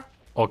order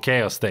or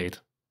chaos state.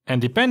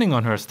 And depending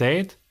on her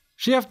state,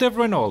 she have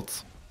different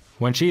ults.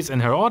 When she's in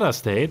her order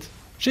state,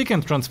 she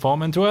can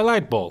transform into a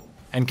light ball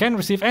and can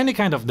receive any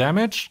kind of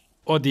damage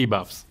or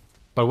debuffs.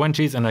 But when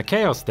she's in a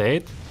chaos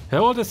state, her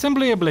ult is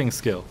simply a blink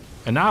skill,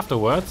 and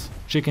afterwards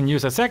she can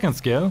use her second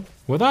skill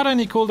without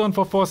any cooldown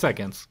for 4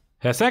 seconds.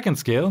 Her second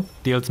skill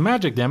deals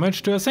magic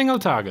damage to a single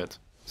target,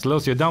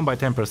 slows you down by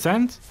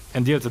 10%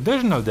 and deals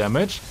additional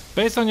damage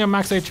based on your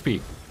max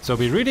HP. So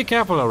be really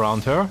careful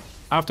around her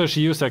after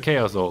she used her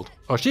chaos ult,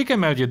 or she can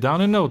melt you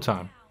down in no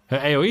time. Her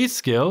AoE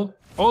skill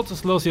also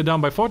slows you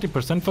down by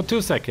 40% for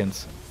 2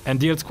 seconds and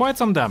deals quite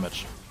some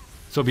damage.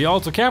 So be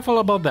also careful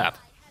about that.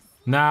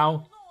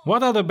 Now,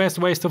 what are the best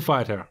ways to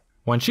fight her?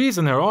 When she's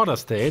in her order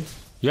state,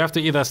 you have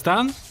to either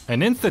stun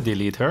and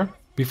insta-delete her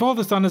before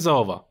the stun is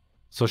over,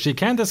 so she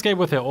can't escape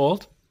with her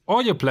ult,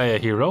 or you play a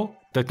hero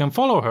that can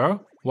follow her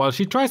while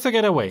she tries to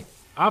get away.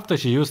 After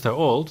she used her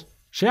ult,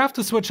 she have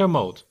to switch her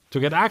mode to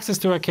get access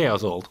to her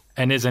chaos ult,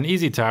 and is an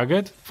easy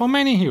target for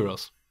many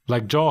heroes,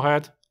 like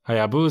Jawhead,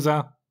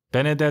 Hayabusa,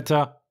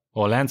 Benedetta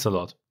or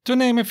Lancelot, to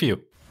name a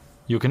few.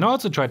 You can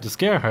also try to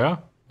scare her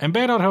and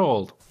bait out her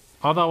ult.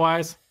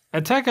 Otherwise,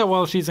 attack her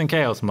while she's in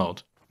chaos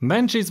mode.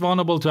 Then she's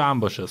vulnerable to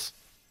ambushes.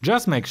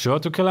 Just make sure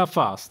to kill her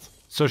fast,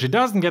 so she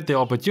doesn't get the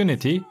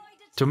opportunity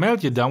to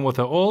melt you down with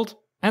her ult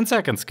and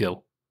second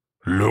skill.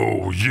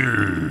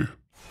 𝐿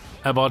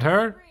About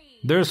her,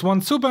 there's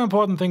one super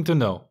important thing to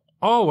know.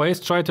 Always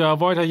try to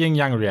avoid her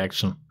yin-yang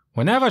reaction.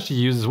 Whenever she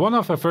uses one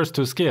of her first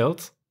 2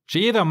 skills,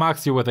 she either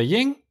marks you with a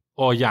yin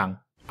or yang.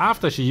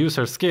 After she uses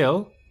her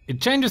skill,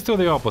 it changes to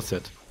the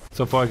opposite.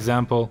 So for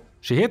example,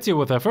 she hits you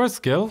with her first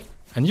skill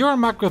and you are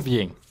marked with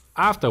yin.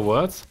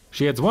 Afterwards,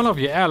 she hits one of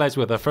your allies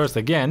with her first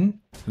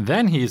again,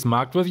 then he is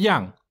marked with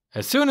yang.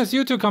 As soon as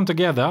you two come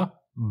together,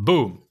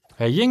 boom!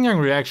 Her yin-yang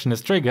reaction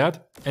is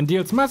triggered and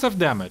deals massive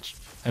damage,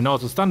 and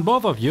also stun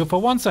both of you for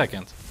 1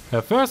 second.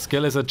 Her first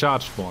skill is a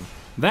charged one.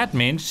 That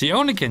means she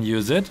only can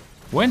use it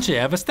when she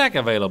have a stack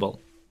available.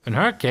 In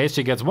her case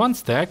she gets 1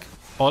 stack,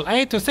 all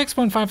 8 to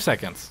 6.5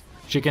 seconds.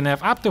 She can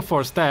have up to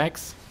 4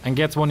 stacks and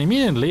gets one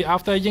immediately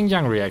after a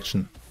yin-yang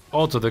reaction.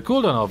 Also the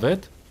cooldown of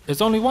it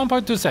is only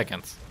 1.2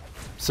 seconds.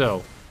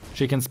 So,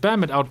 she can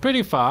spam it out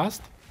pretty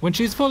fast when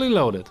she's fully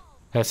loaded.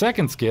 Her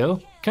second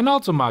skill can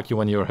also mark you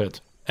when you're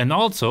hit. And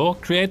also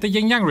create the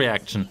yin-yang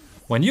reaction.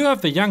 When you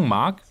have the yang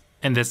mark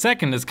and the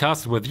second is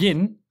casted with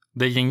yin,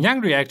 the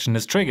yin-yang reaction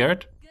is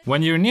triggered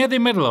when you're near the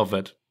middle of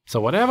it. So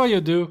whatever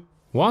you do,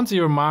 once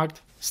you're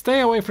marked,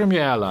 stay away from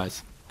your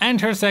allies. And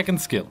her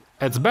second skill,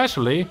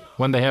 especially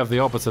when they have the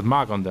opposite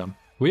mark on them.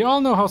 We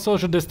all know how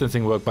social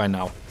distancing works by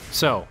now.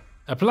 So,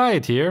 apply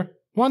it here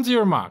once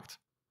you're marked.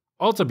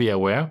 Also be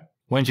aware,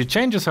 when she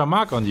changes her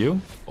mark on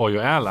you, or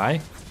your ally,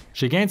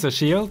 she gains a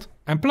shield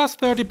and plus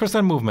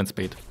 30% movement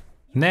speed.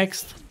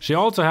 Next, she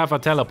also have a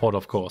teleport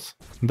of course.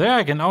 There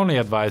I can only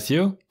advise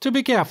you to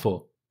be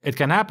careful. It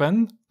can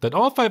happen that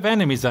all 5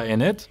 enemies are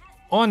in it,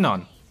 or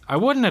none. I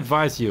wouldn't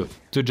advise you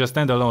to just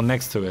stand alone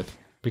next to it,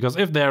 because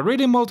if there are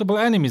really multiple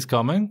enemies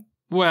coming,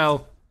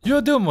 well,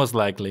 you're doomed most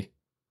likely.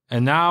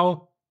 And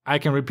now, I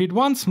can repeat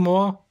once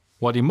more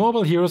what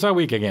immobile heroes are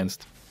weak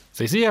against.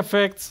 CC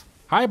effects,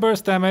 high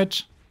burst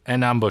damage,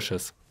 and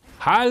ambushes.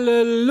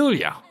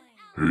 Hallelujah!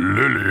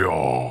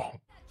 Lilia.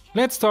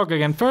 Let's talk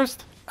again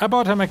first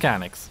about her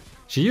mechanics.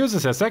 She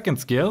uses her second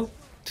skill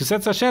to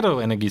set her shadow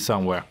energy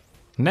somewhere.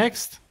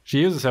 Next, she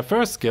uses her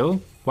first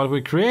skill while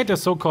we create a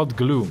so-called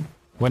gloom.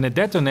 When it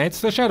detonates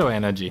the shadow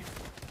energy,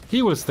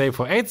 he will stay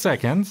for 8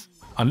 seconds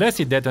unless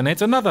he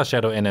detonates another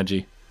shadow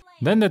energy.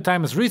 Then the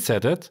time is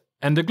resetted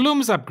and the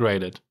gloom is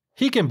upgraded.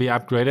 He can be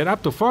upgraded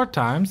up to 4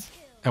 times,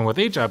 and with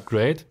each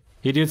upgrade,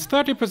 he deals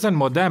 30%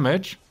 more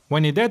damage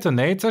when he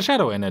detonates a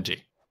shadow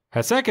energy.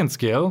 Her second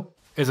skill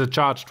is a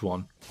charged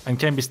one and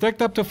can be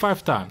stacked up to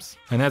 5 times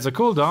and has a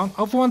cooldown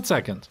of 1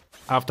 second.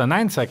 After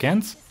 9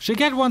 seconds, she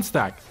gets 1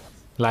 stack.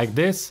 Like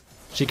this,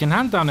 she can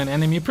hunt down an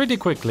enemy pretty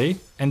quickly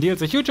and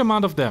deals a huge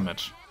amount of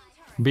damage.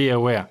 Be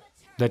aware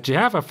that she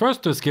have her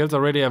first 2 skills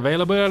already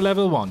available at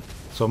level 1,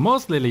 so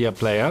most Lilia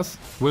players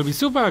will be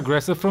super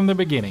aggressive from the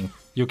beginning.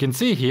 You can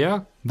see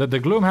here that the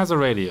gloom has a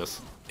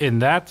radius. In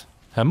that,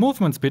 her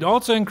movement speed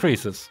also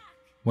increases.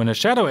 When a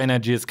shadow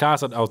energy is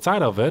casted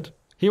outside of it,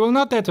 he will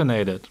not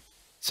detonate it.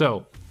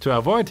 So, to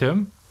avoid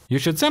him, you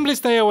should simply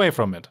stay away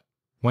from it.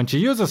 When she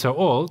uses her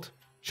ult,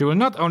 she will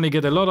not only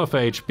get a lot of her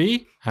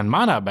HP and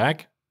mana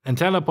back and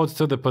teleports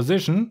to the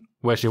position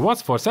where she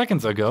was 4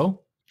 seconds ago,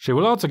 she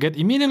will also get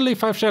immediately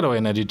 5 shadow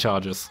energy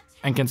charges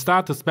and can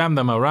start to spam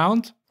them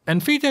around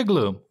and feed her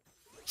gloom.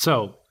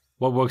 So,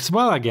 what works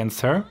well against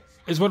her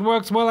is what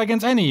works well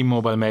against any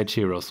immobile mage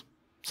heroes.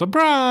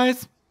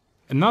 Surprise!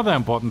 Another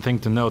important thing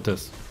to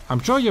notice.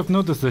 I'm sure you've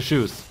noticed the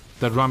shoes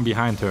that run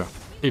behind her.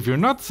 If you're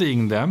not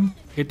seeing them,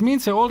 it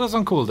means her ult is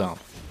on cooldown.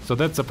 So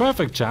that's a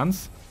perfect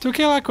chance to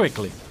kill her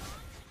quickly.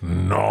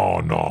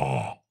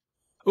 No.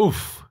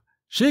 Oof,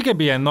 she can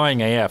be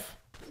annoying AF.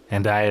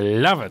 And I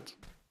love it.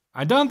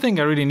 I don't think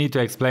I really need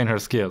to explain her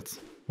skills.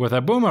 With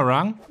her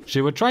boomerang,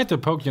 she would try to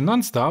poke you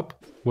non-stop.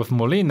 With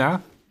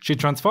Molina, she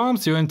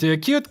transforms you into a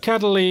cute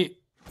cuddly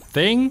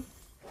thing.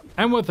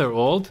 And with her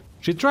ult,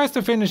 she tries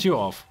to finish you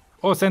off,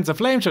 or sends a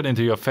flame shot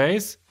into your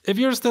face if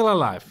you're still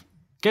alive.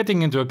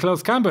 Getting into a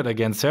close combat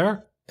against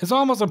her is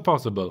almost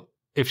impossible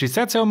if she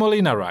sets her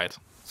Molina right,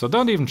 so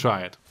don't even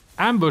try it.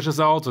 Ambushes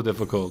are also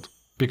difficult,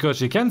 because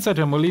she can set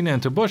her Molina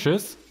into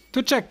bushes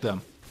to check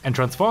them and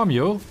transform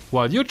you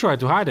while you try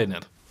to hide in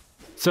it.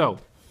 So,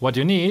 what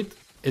you need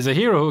is a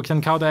hero who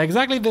can counter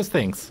exactly these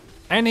things.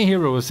 Any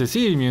hero with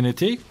CC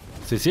immunity,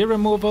 CC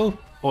removal,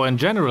 or in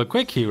general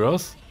quick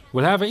heroes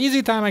will have an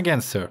easy time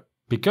against her,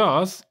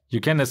 because you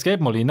can escape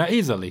Molina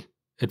easily.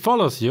 It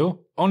follows you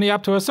only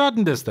up to a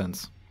certain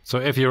distance, so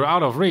if you're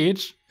out of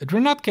reach, it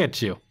will not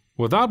catch you.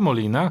 Without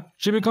Molina,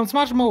 she becomes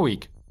much more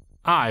weak.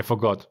 I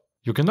forgot.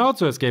 You can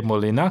also escape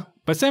Molina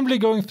by simply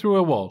going through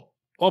a wall,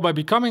 or by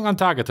becoming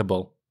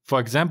untargetable, for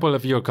example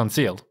if you're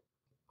concealed.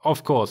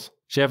 Of course,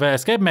 she has an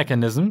escape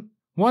mechanism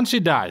once she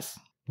dies,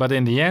 but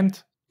in the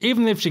end,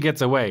 even if she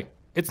gets away,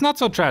 it's not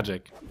so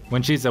tragic.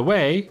 When she's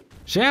away,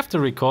 she has to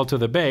recall to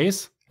the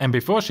base, and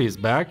before she's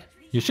back,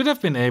 you should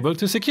have been able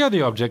to secure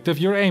the objective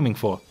you're aiming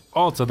for.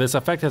 Also, this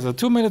effect has a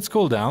 2 minutes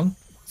cooldown,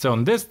 so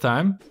in this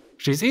time,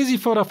 she's easy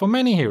fodder for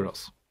many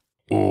heroes.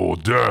 Oh,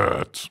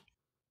 that.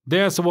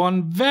 There's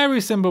one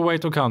very simple way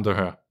to counter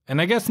her, and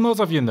I guess most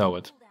of you know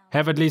it.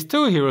 Have at least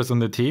 2 heroes on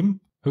the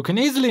team who can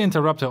easily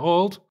interrupt her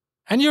ult,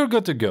 and you're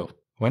good to go.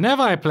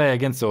 Whenever I play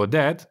against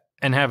Odette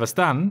and have a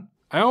stun,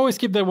 I always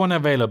keep that one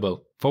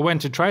available for when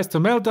she tries to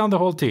melt down the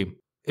whole team.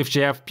 If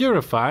she have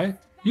Purify,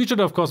 you should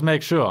of course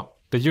make sure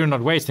that you're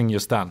not wasting your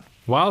stun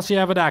while she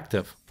have it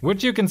active,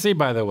 which you can see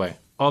by the way,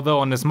 although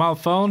on a small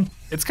phone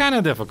it's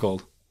kinda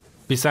difficult.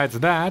 Besides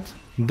that,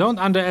 don't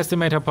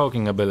underestimate her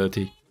poking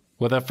ability.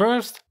 With her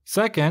first,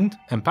 second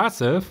and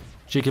passive,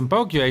 she can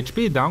poke your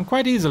HP down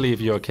quite easily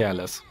if you're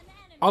careless.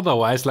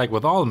 Otherwise, like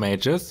with all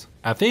mages,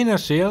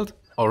 Athena's shield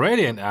or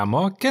radiant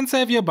armor can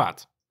save your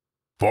butt.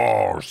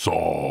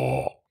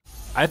 Farsa.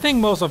 I think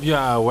most of you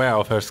are aware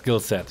of her skill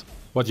set.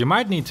 What you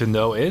might need to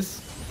know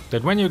is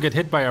that when you get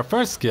hit by her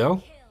first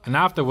skill and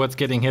afterwards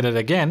getting hit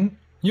again,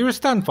 you're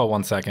stunned for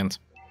 1 second.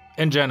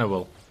 In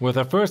general, with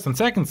her first and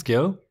second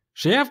skill,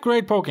 she have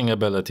great poking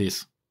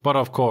abilities. But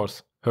of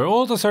course, her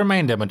ult is her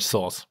main damage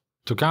source.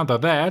 To counter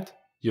that,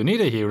 you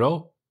need a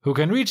hero who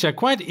can reach her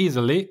quite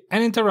easily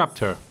and interrupt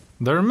her.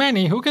 There are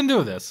many who can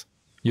do this.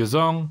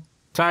 Yu-Zhong,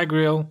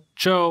 Tigreal,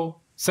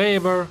 Cho,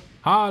 Saber,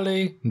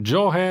 Harley,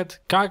 Jawhead,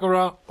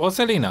 Kagura or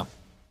Selena.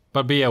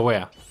 But be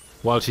aware,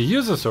 while she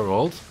uses her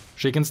ult,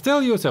 she can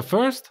still use her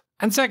first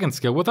and second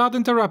skill without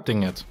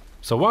interrupting it.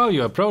 So while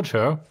you approach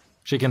her,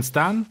 she can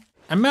stun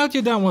and melt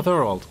you down with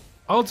her ult.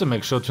 Also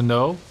make sure to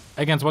know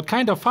against what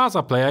kind of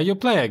Phaser player you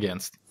play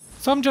against.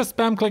 Some just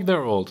spam click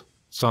their ult,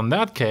 so in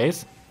that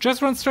case,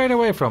 just run straight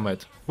away from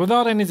it,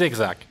 without any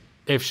zigzag.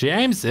 If she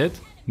aims it,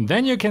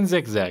 then you can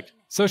zigzag,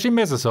 so she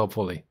misses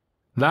hopefully.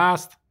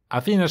 Last,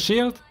 Athena's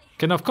shield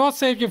can of course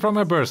save you from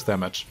her burst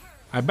damage.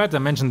 I bet I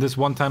mentioned this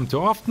one time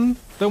too often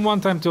than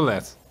one time too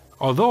less.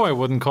 Although I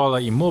wouldn't call her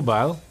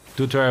immobile,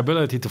 due to her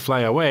ability to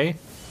fly away,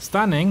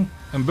 stunning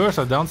and burst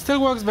her down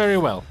still works very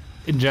well.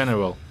 In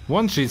general,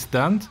 once she's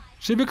stunned,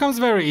 she becomes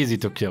very easy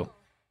to kill.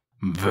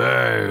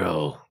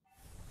 Veil.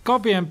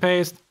 Copy and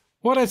paste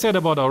what I said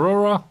about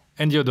Aurora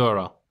and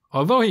Eudora.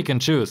 Although he can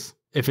choose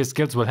if his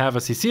skills will have a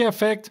CC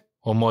effect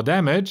or more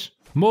damage,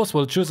 most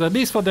will choose at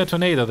least for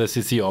Detonator the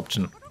CC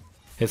option.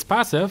 His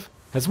passive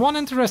has one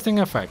interesting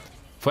effect.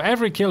 For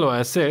every kill or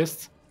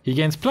assist, he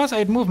gains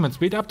 +8 movement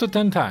speed up to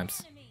 10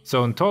 times.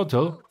 So in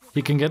total,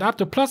 he can get up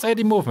to plus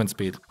 80 movement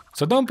speed,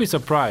 so don't be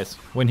surprised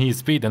when he's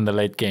speed in the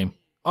late game.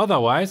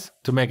 Otherwise,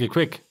 to make it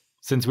quick,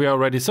 since we are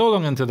already so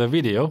long into the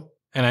video,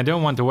 and I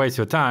don't want to waste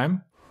your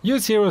time,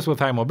 use heroes with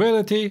high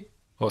mobility,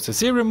 or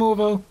CC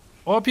removal,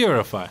 or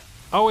purify.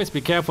 Always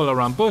be careful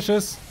around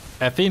bushes,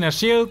 Athena's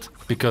shield,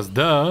 because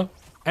duh,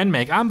 and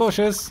make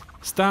ambushes,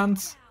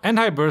 stuns, and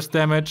high burst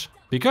damage,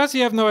 because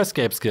you have no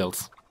escape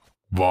skills.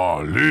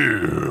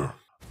 𝐁𝐿𝐼𝐿.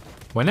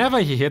 Whenever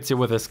he hits you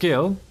with a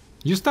skill,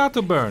 you start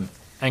to burn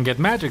and get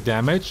magic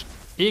damage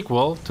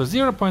equal to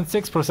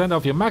 0.6%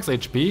 of your max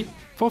HP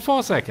for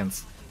 4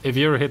 seconds. If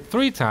you're hit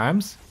 3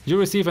 times, you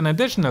receive an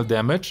additional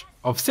damage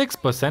of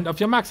 6% of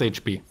your max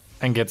HP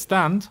and get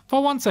stunned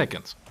for 1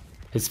 second.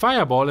 His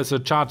fireball is a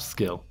charge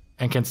skill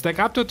and can stack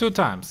up to 2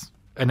 times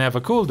and have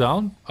a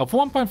cooldown of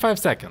 1.5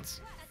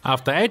 seconds.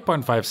 After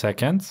 8.5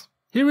 seconds,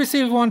 he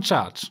receives 1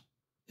 charge.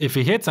 If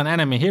he hits an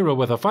enemy hero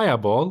with a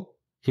fireball,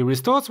 he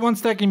restores 1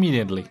 stack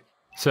immediately.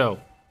 So,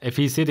 if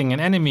he's hitting an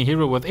enemy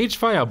hero with each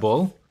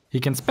fireball, he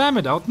can spam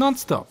it out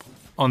non-stop.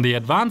 On the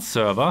advanced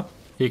server,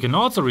 he can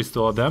also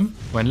restore them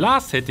when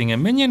last hitting a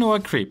minion or a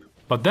creep,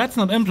 but that's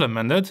not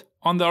implemented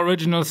on the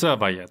original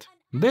server yet.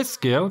 This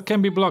skill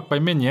can be blocked by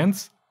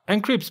minions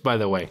and creeps, by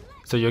the way,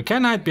 so you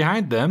can hide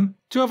behind them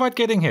to avoid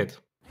getting hit.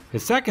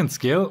 His second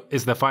skill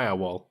is the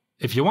firewall.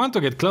 If you want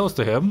to get close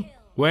to him,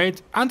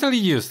 wait until he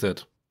used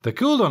it. The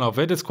cooldown of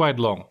it is quite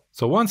long,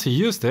 so once he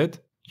used it,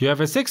 you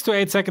have a 6 to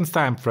 8 seconds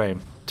time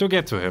frame to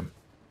get to him.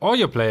 Or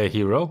you play a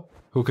hero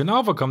who can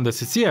overcome the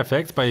CC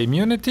effects by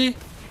immunity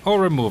or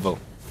removal.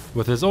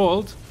 With his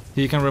ult,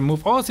 he can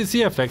remove all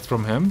CC effects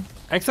from him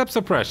except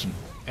suppression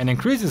and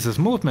increases his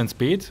movement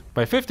speed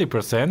by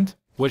 50%,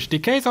 which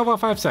decays over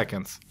 5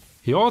 seconds.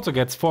 He also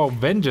gets 4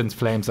 vengeance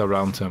flames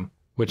around him,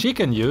 which he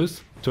can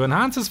use to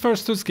enhance his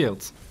first 2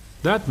 skills.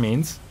 That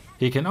means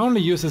he can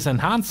only use his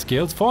enhanced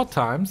skills 4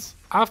 times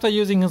after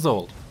using his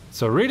ult.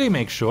 So really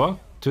make sure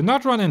to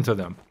not run into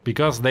them,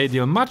 because they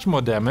deal much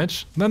more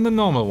damage than the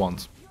normal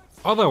ones.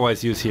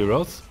 Otherwise use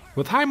heroes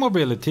with high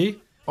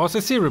mobility or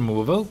CC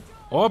removal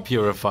or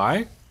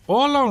purify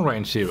or long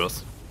range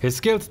heroes. His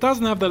skills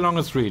doesn't have the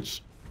longest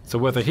reach, so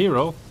with a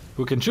hero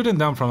who can shoot him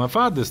down from a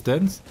far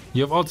distance,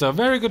 you have also a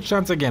very good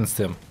chance against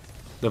him.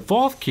 The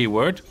fourth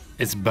keyword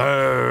is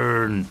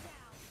burn.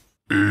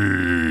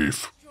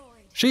 Eve.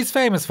 She's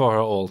famous for her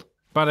ult,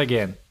 but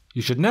again,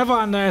 you should never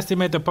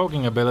underestimate the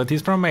poking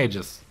abilities from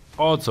mages.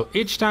 Also,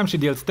 each time she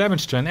deals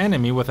damage to an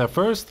enemy with her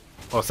first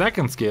or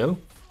second skill,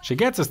 she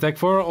gets a stack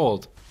for her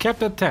ult,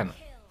 capped at 10.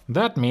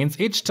 That means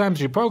each time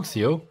she pokes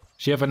you,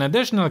 she have an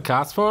additional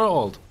cast for her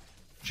ult.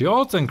 She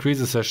also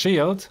increases her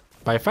shield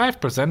by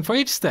 5% for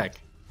each stack.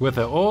 With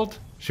her ult,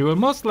 she will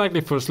most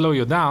likely first slow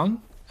you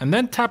down and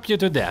then tap you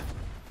to death.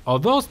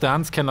 Although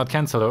stuns cannot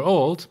cancel her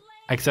ult,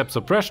 except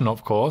suppression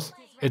of course,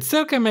 it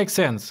still can make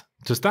sense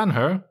to stun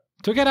her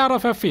to get out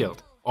of her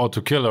field, or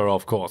to kill her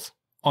of course.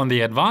 On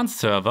the advanced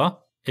server,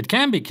 it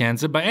can be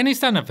cancelled by any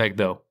stun effect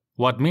though.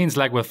 What means,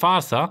 like with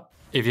Farsa,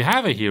 if you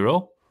have a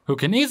hero who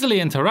can easily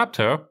interrupt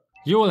her,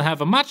 you will have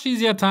a much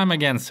easier time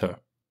against her.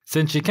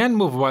 Since she can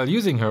move while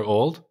using her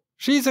ult,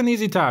 she's an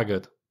easy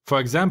target. For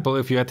example,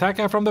 if you attack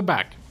her from the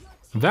back.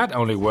 That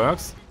only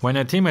works when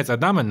her teammates are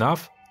dumb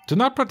enough to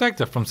not protect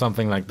her from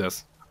something like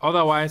this.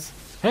 Otherwise,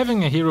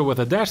 having a hero with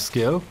a dash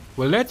skill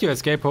will let you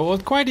escape her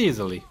ult quite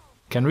easily,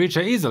 can reach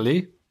her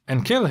easily,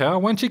 and kill her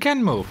when she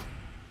can move.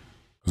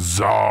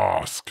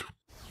 Zaask.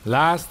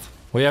 Last,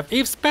 we have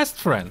Eve's best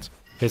friend.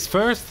 His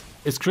first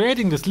is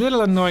creating this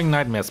little annoying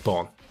nightmare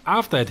spawn.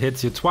 After it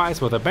hits you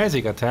twice with a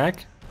basic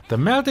attack, the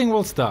melting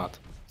will start.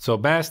 So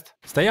best,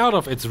 stay out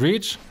of its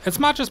reach as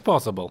much as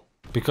possible,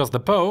 because the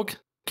poke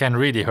can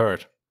really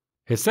hurt.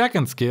 His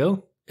second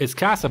skill is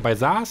casted by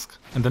Zaask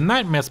and the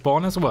nightmare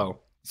spawn as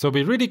well, so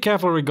be really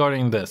careful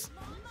regarding this.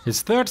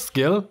 His third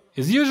skill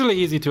is usually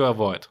easy to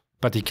avoid,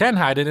 but he can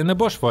hide it in a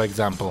bush for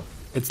example.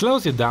 It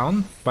slows you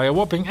down by a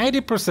whopping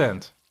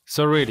 80%,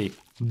 so really,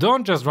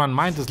 don't just run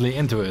mindlessly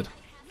into it.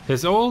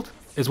 His ult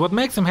is what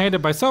makes him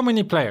hated by so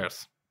many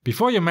players.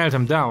 Before you melt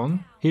him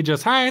down, he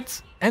just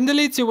hides and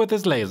deletes you with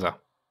his laser.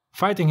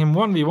 Fighting him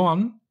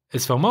 1v1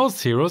 is for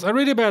most heroes a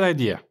really bad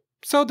idea,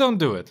 so don't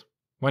do it.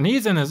 When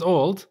he's in his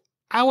ult,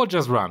 I will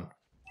just run.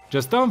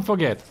 Just don't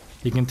forget,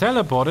 he can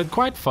teleport it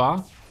quite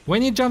far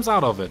when he jumps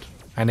out of it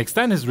and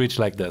extend his reach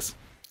like this.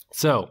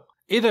 So,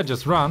 either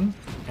just run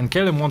and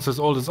kill him once his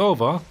ult is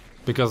over,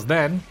 because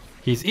then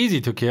he's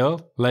easy to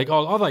kill like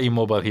all other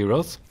immobile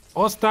heroes,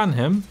 or stun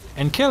him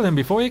and kill him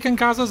before he can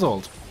cast his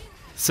ult.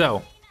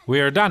 So, we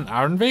are done,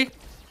 aren't we?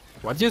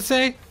 What do you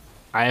say?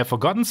 I have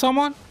forgotten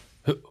someone?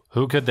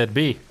 Who could that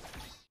be?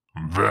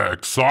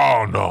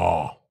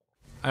 Vexana.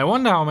 I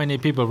wonder how many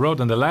people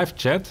wrote in the live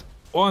chat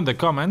or in the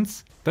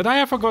comments that I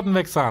have forgotten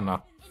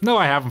Vexana. No,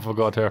 I haven't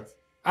forgot her.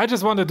 I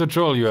just wanted to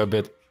troll you a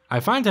bit. I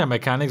find her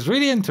mechanics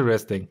really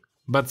interesting,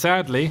 but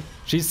sadly,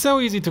 she's so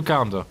easy to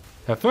counter.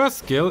 Her first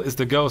skill is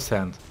the Ghost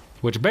Hand,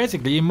 which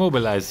basically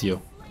immobilizes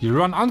you. You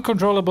run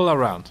uncontrollable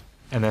around.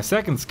 And her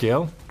second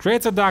skill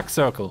creates a dark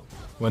circle.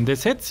 When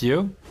this hits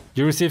you,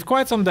 you receive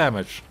quite some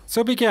damage,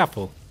 so be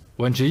careful.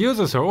 When she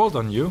uses her ult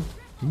on you,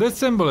 this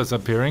symbol is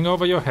appearing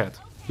over your head.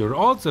 You're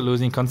also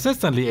losing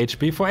consistently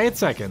HP for 8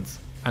 seconds.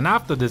 And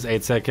after this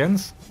 8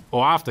 seconds,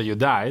 or after you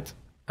died,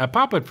 a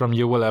puppet from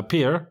you will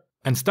appear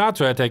and start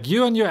to attack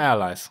you and your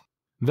allies.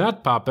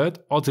 That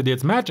puppet also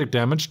deals magic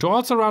damage to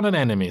all surrounded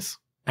enemies,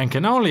 and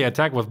can only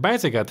attack with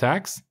basic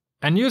attacks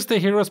and use the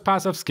hero's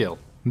passive skill.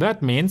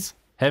 That means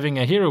having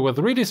a hero with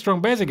really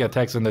strong basic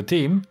attacks in the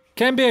team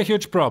can be a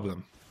huge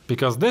problem,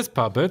 because this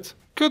puppet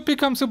could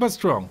become super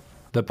strong.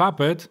 The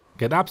puppet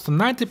gets up to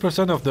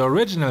 90% of the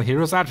original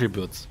hero's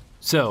attributes.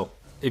 So,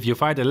 if you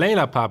fight a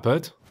Layla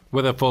puppet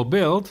with a full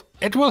build,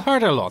 it will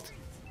hurt a lot.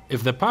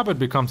 If the puppet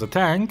becomes a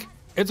tank,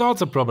 it's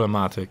also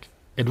problematic.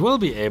 It will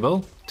be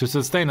able to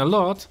sustain a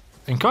lot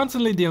and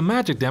constantly deal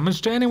magic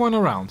damage to anyone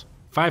around.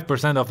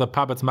 5% of the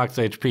puppet's max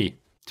HP,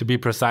 to be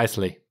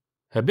precisely.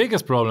 Her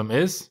biggest problem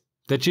is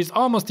that she's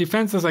almost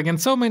defenseless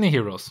against so many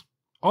heroes.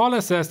 All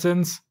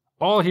assassins,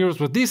 all heroes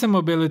with decent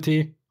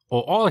mobility,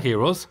 or all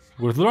heroes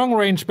with long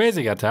range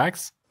basic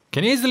attacks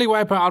can easily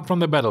wipe her out from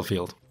the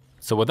battlefield.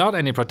 So without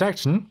any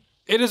protection,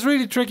 it is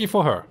really tricky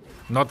for her.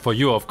 Not for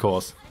you, of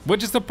course,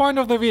 which is the point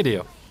of the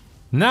video.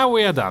 Now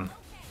we are done.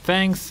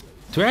 Thanks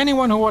to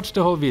anyone who watched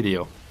the whole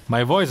video.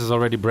 My voice is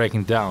already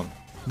breaking down.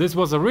 This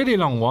was a really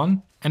long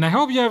one, and I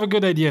hope you have a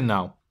good idea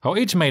now how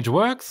each mage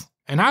works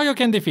and how you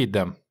can defeat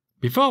them.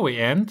 Before we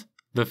end,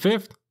 the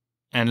fifth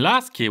and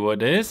last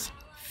keyword is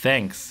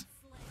thanks.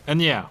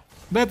 And yeah,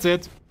 that's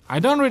it. I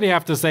don't really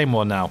have to say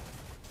more now.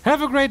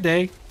 Have a great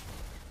day.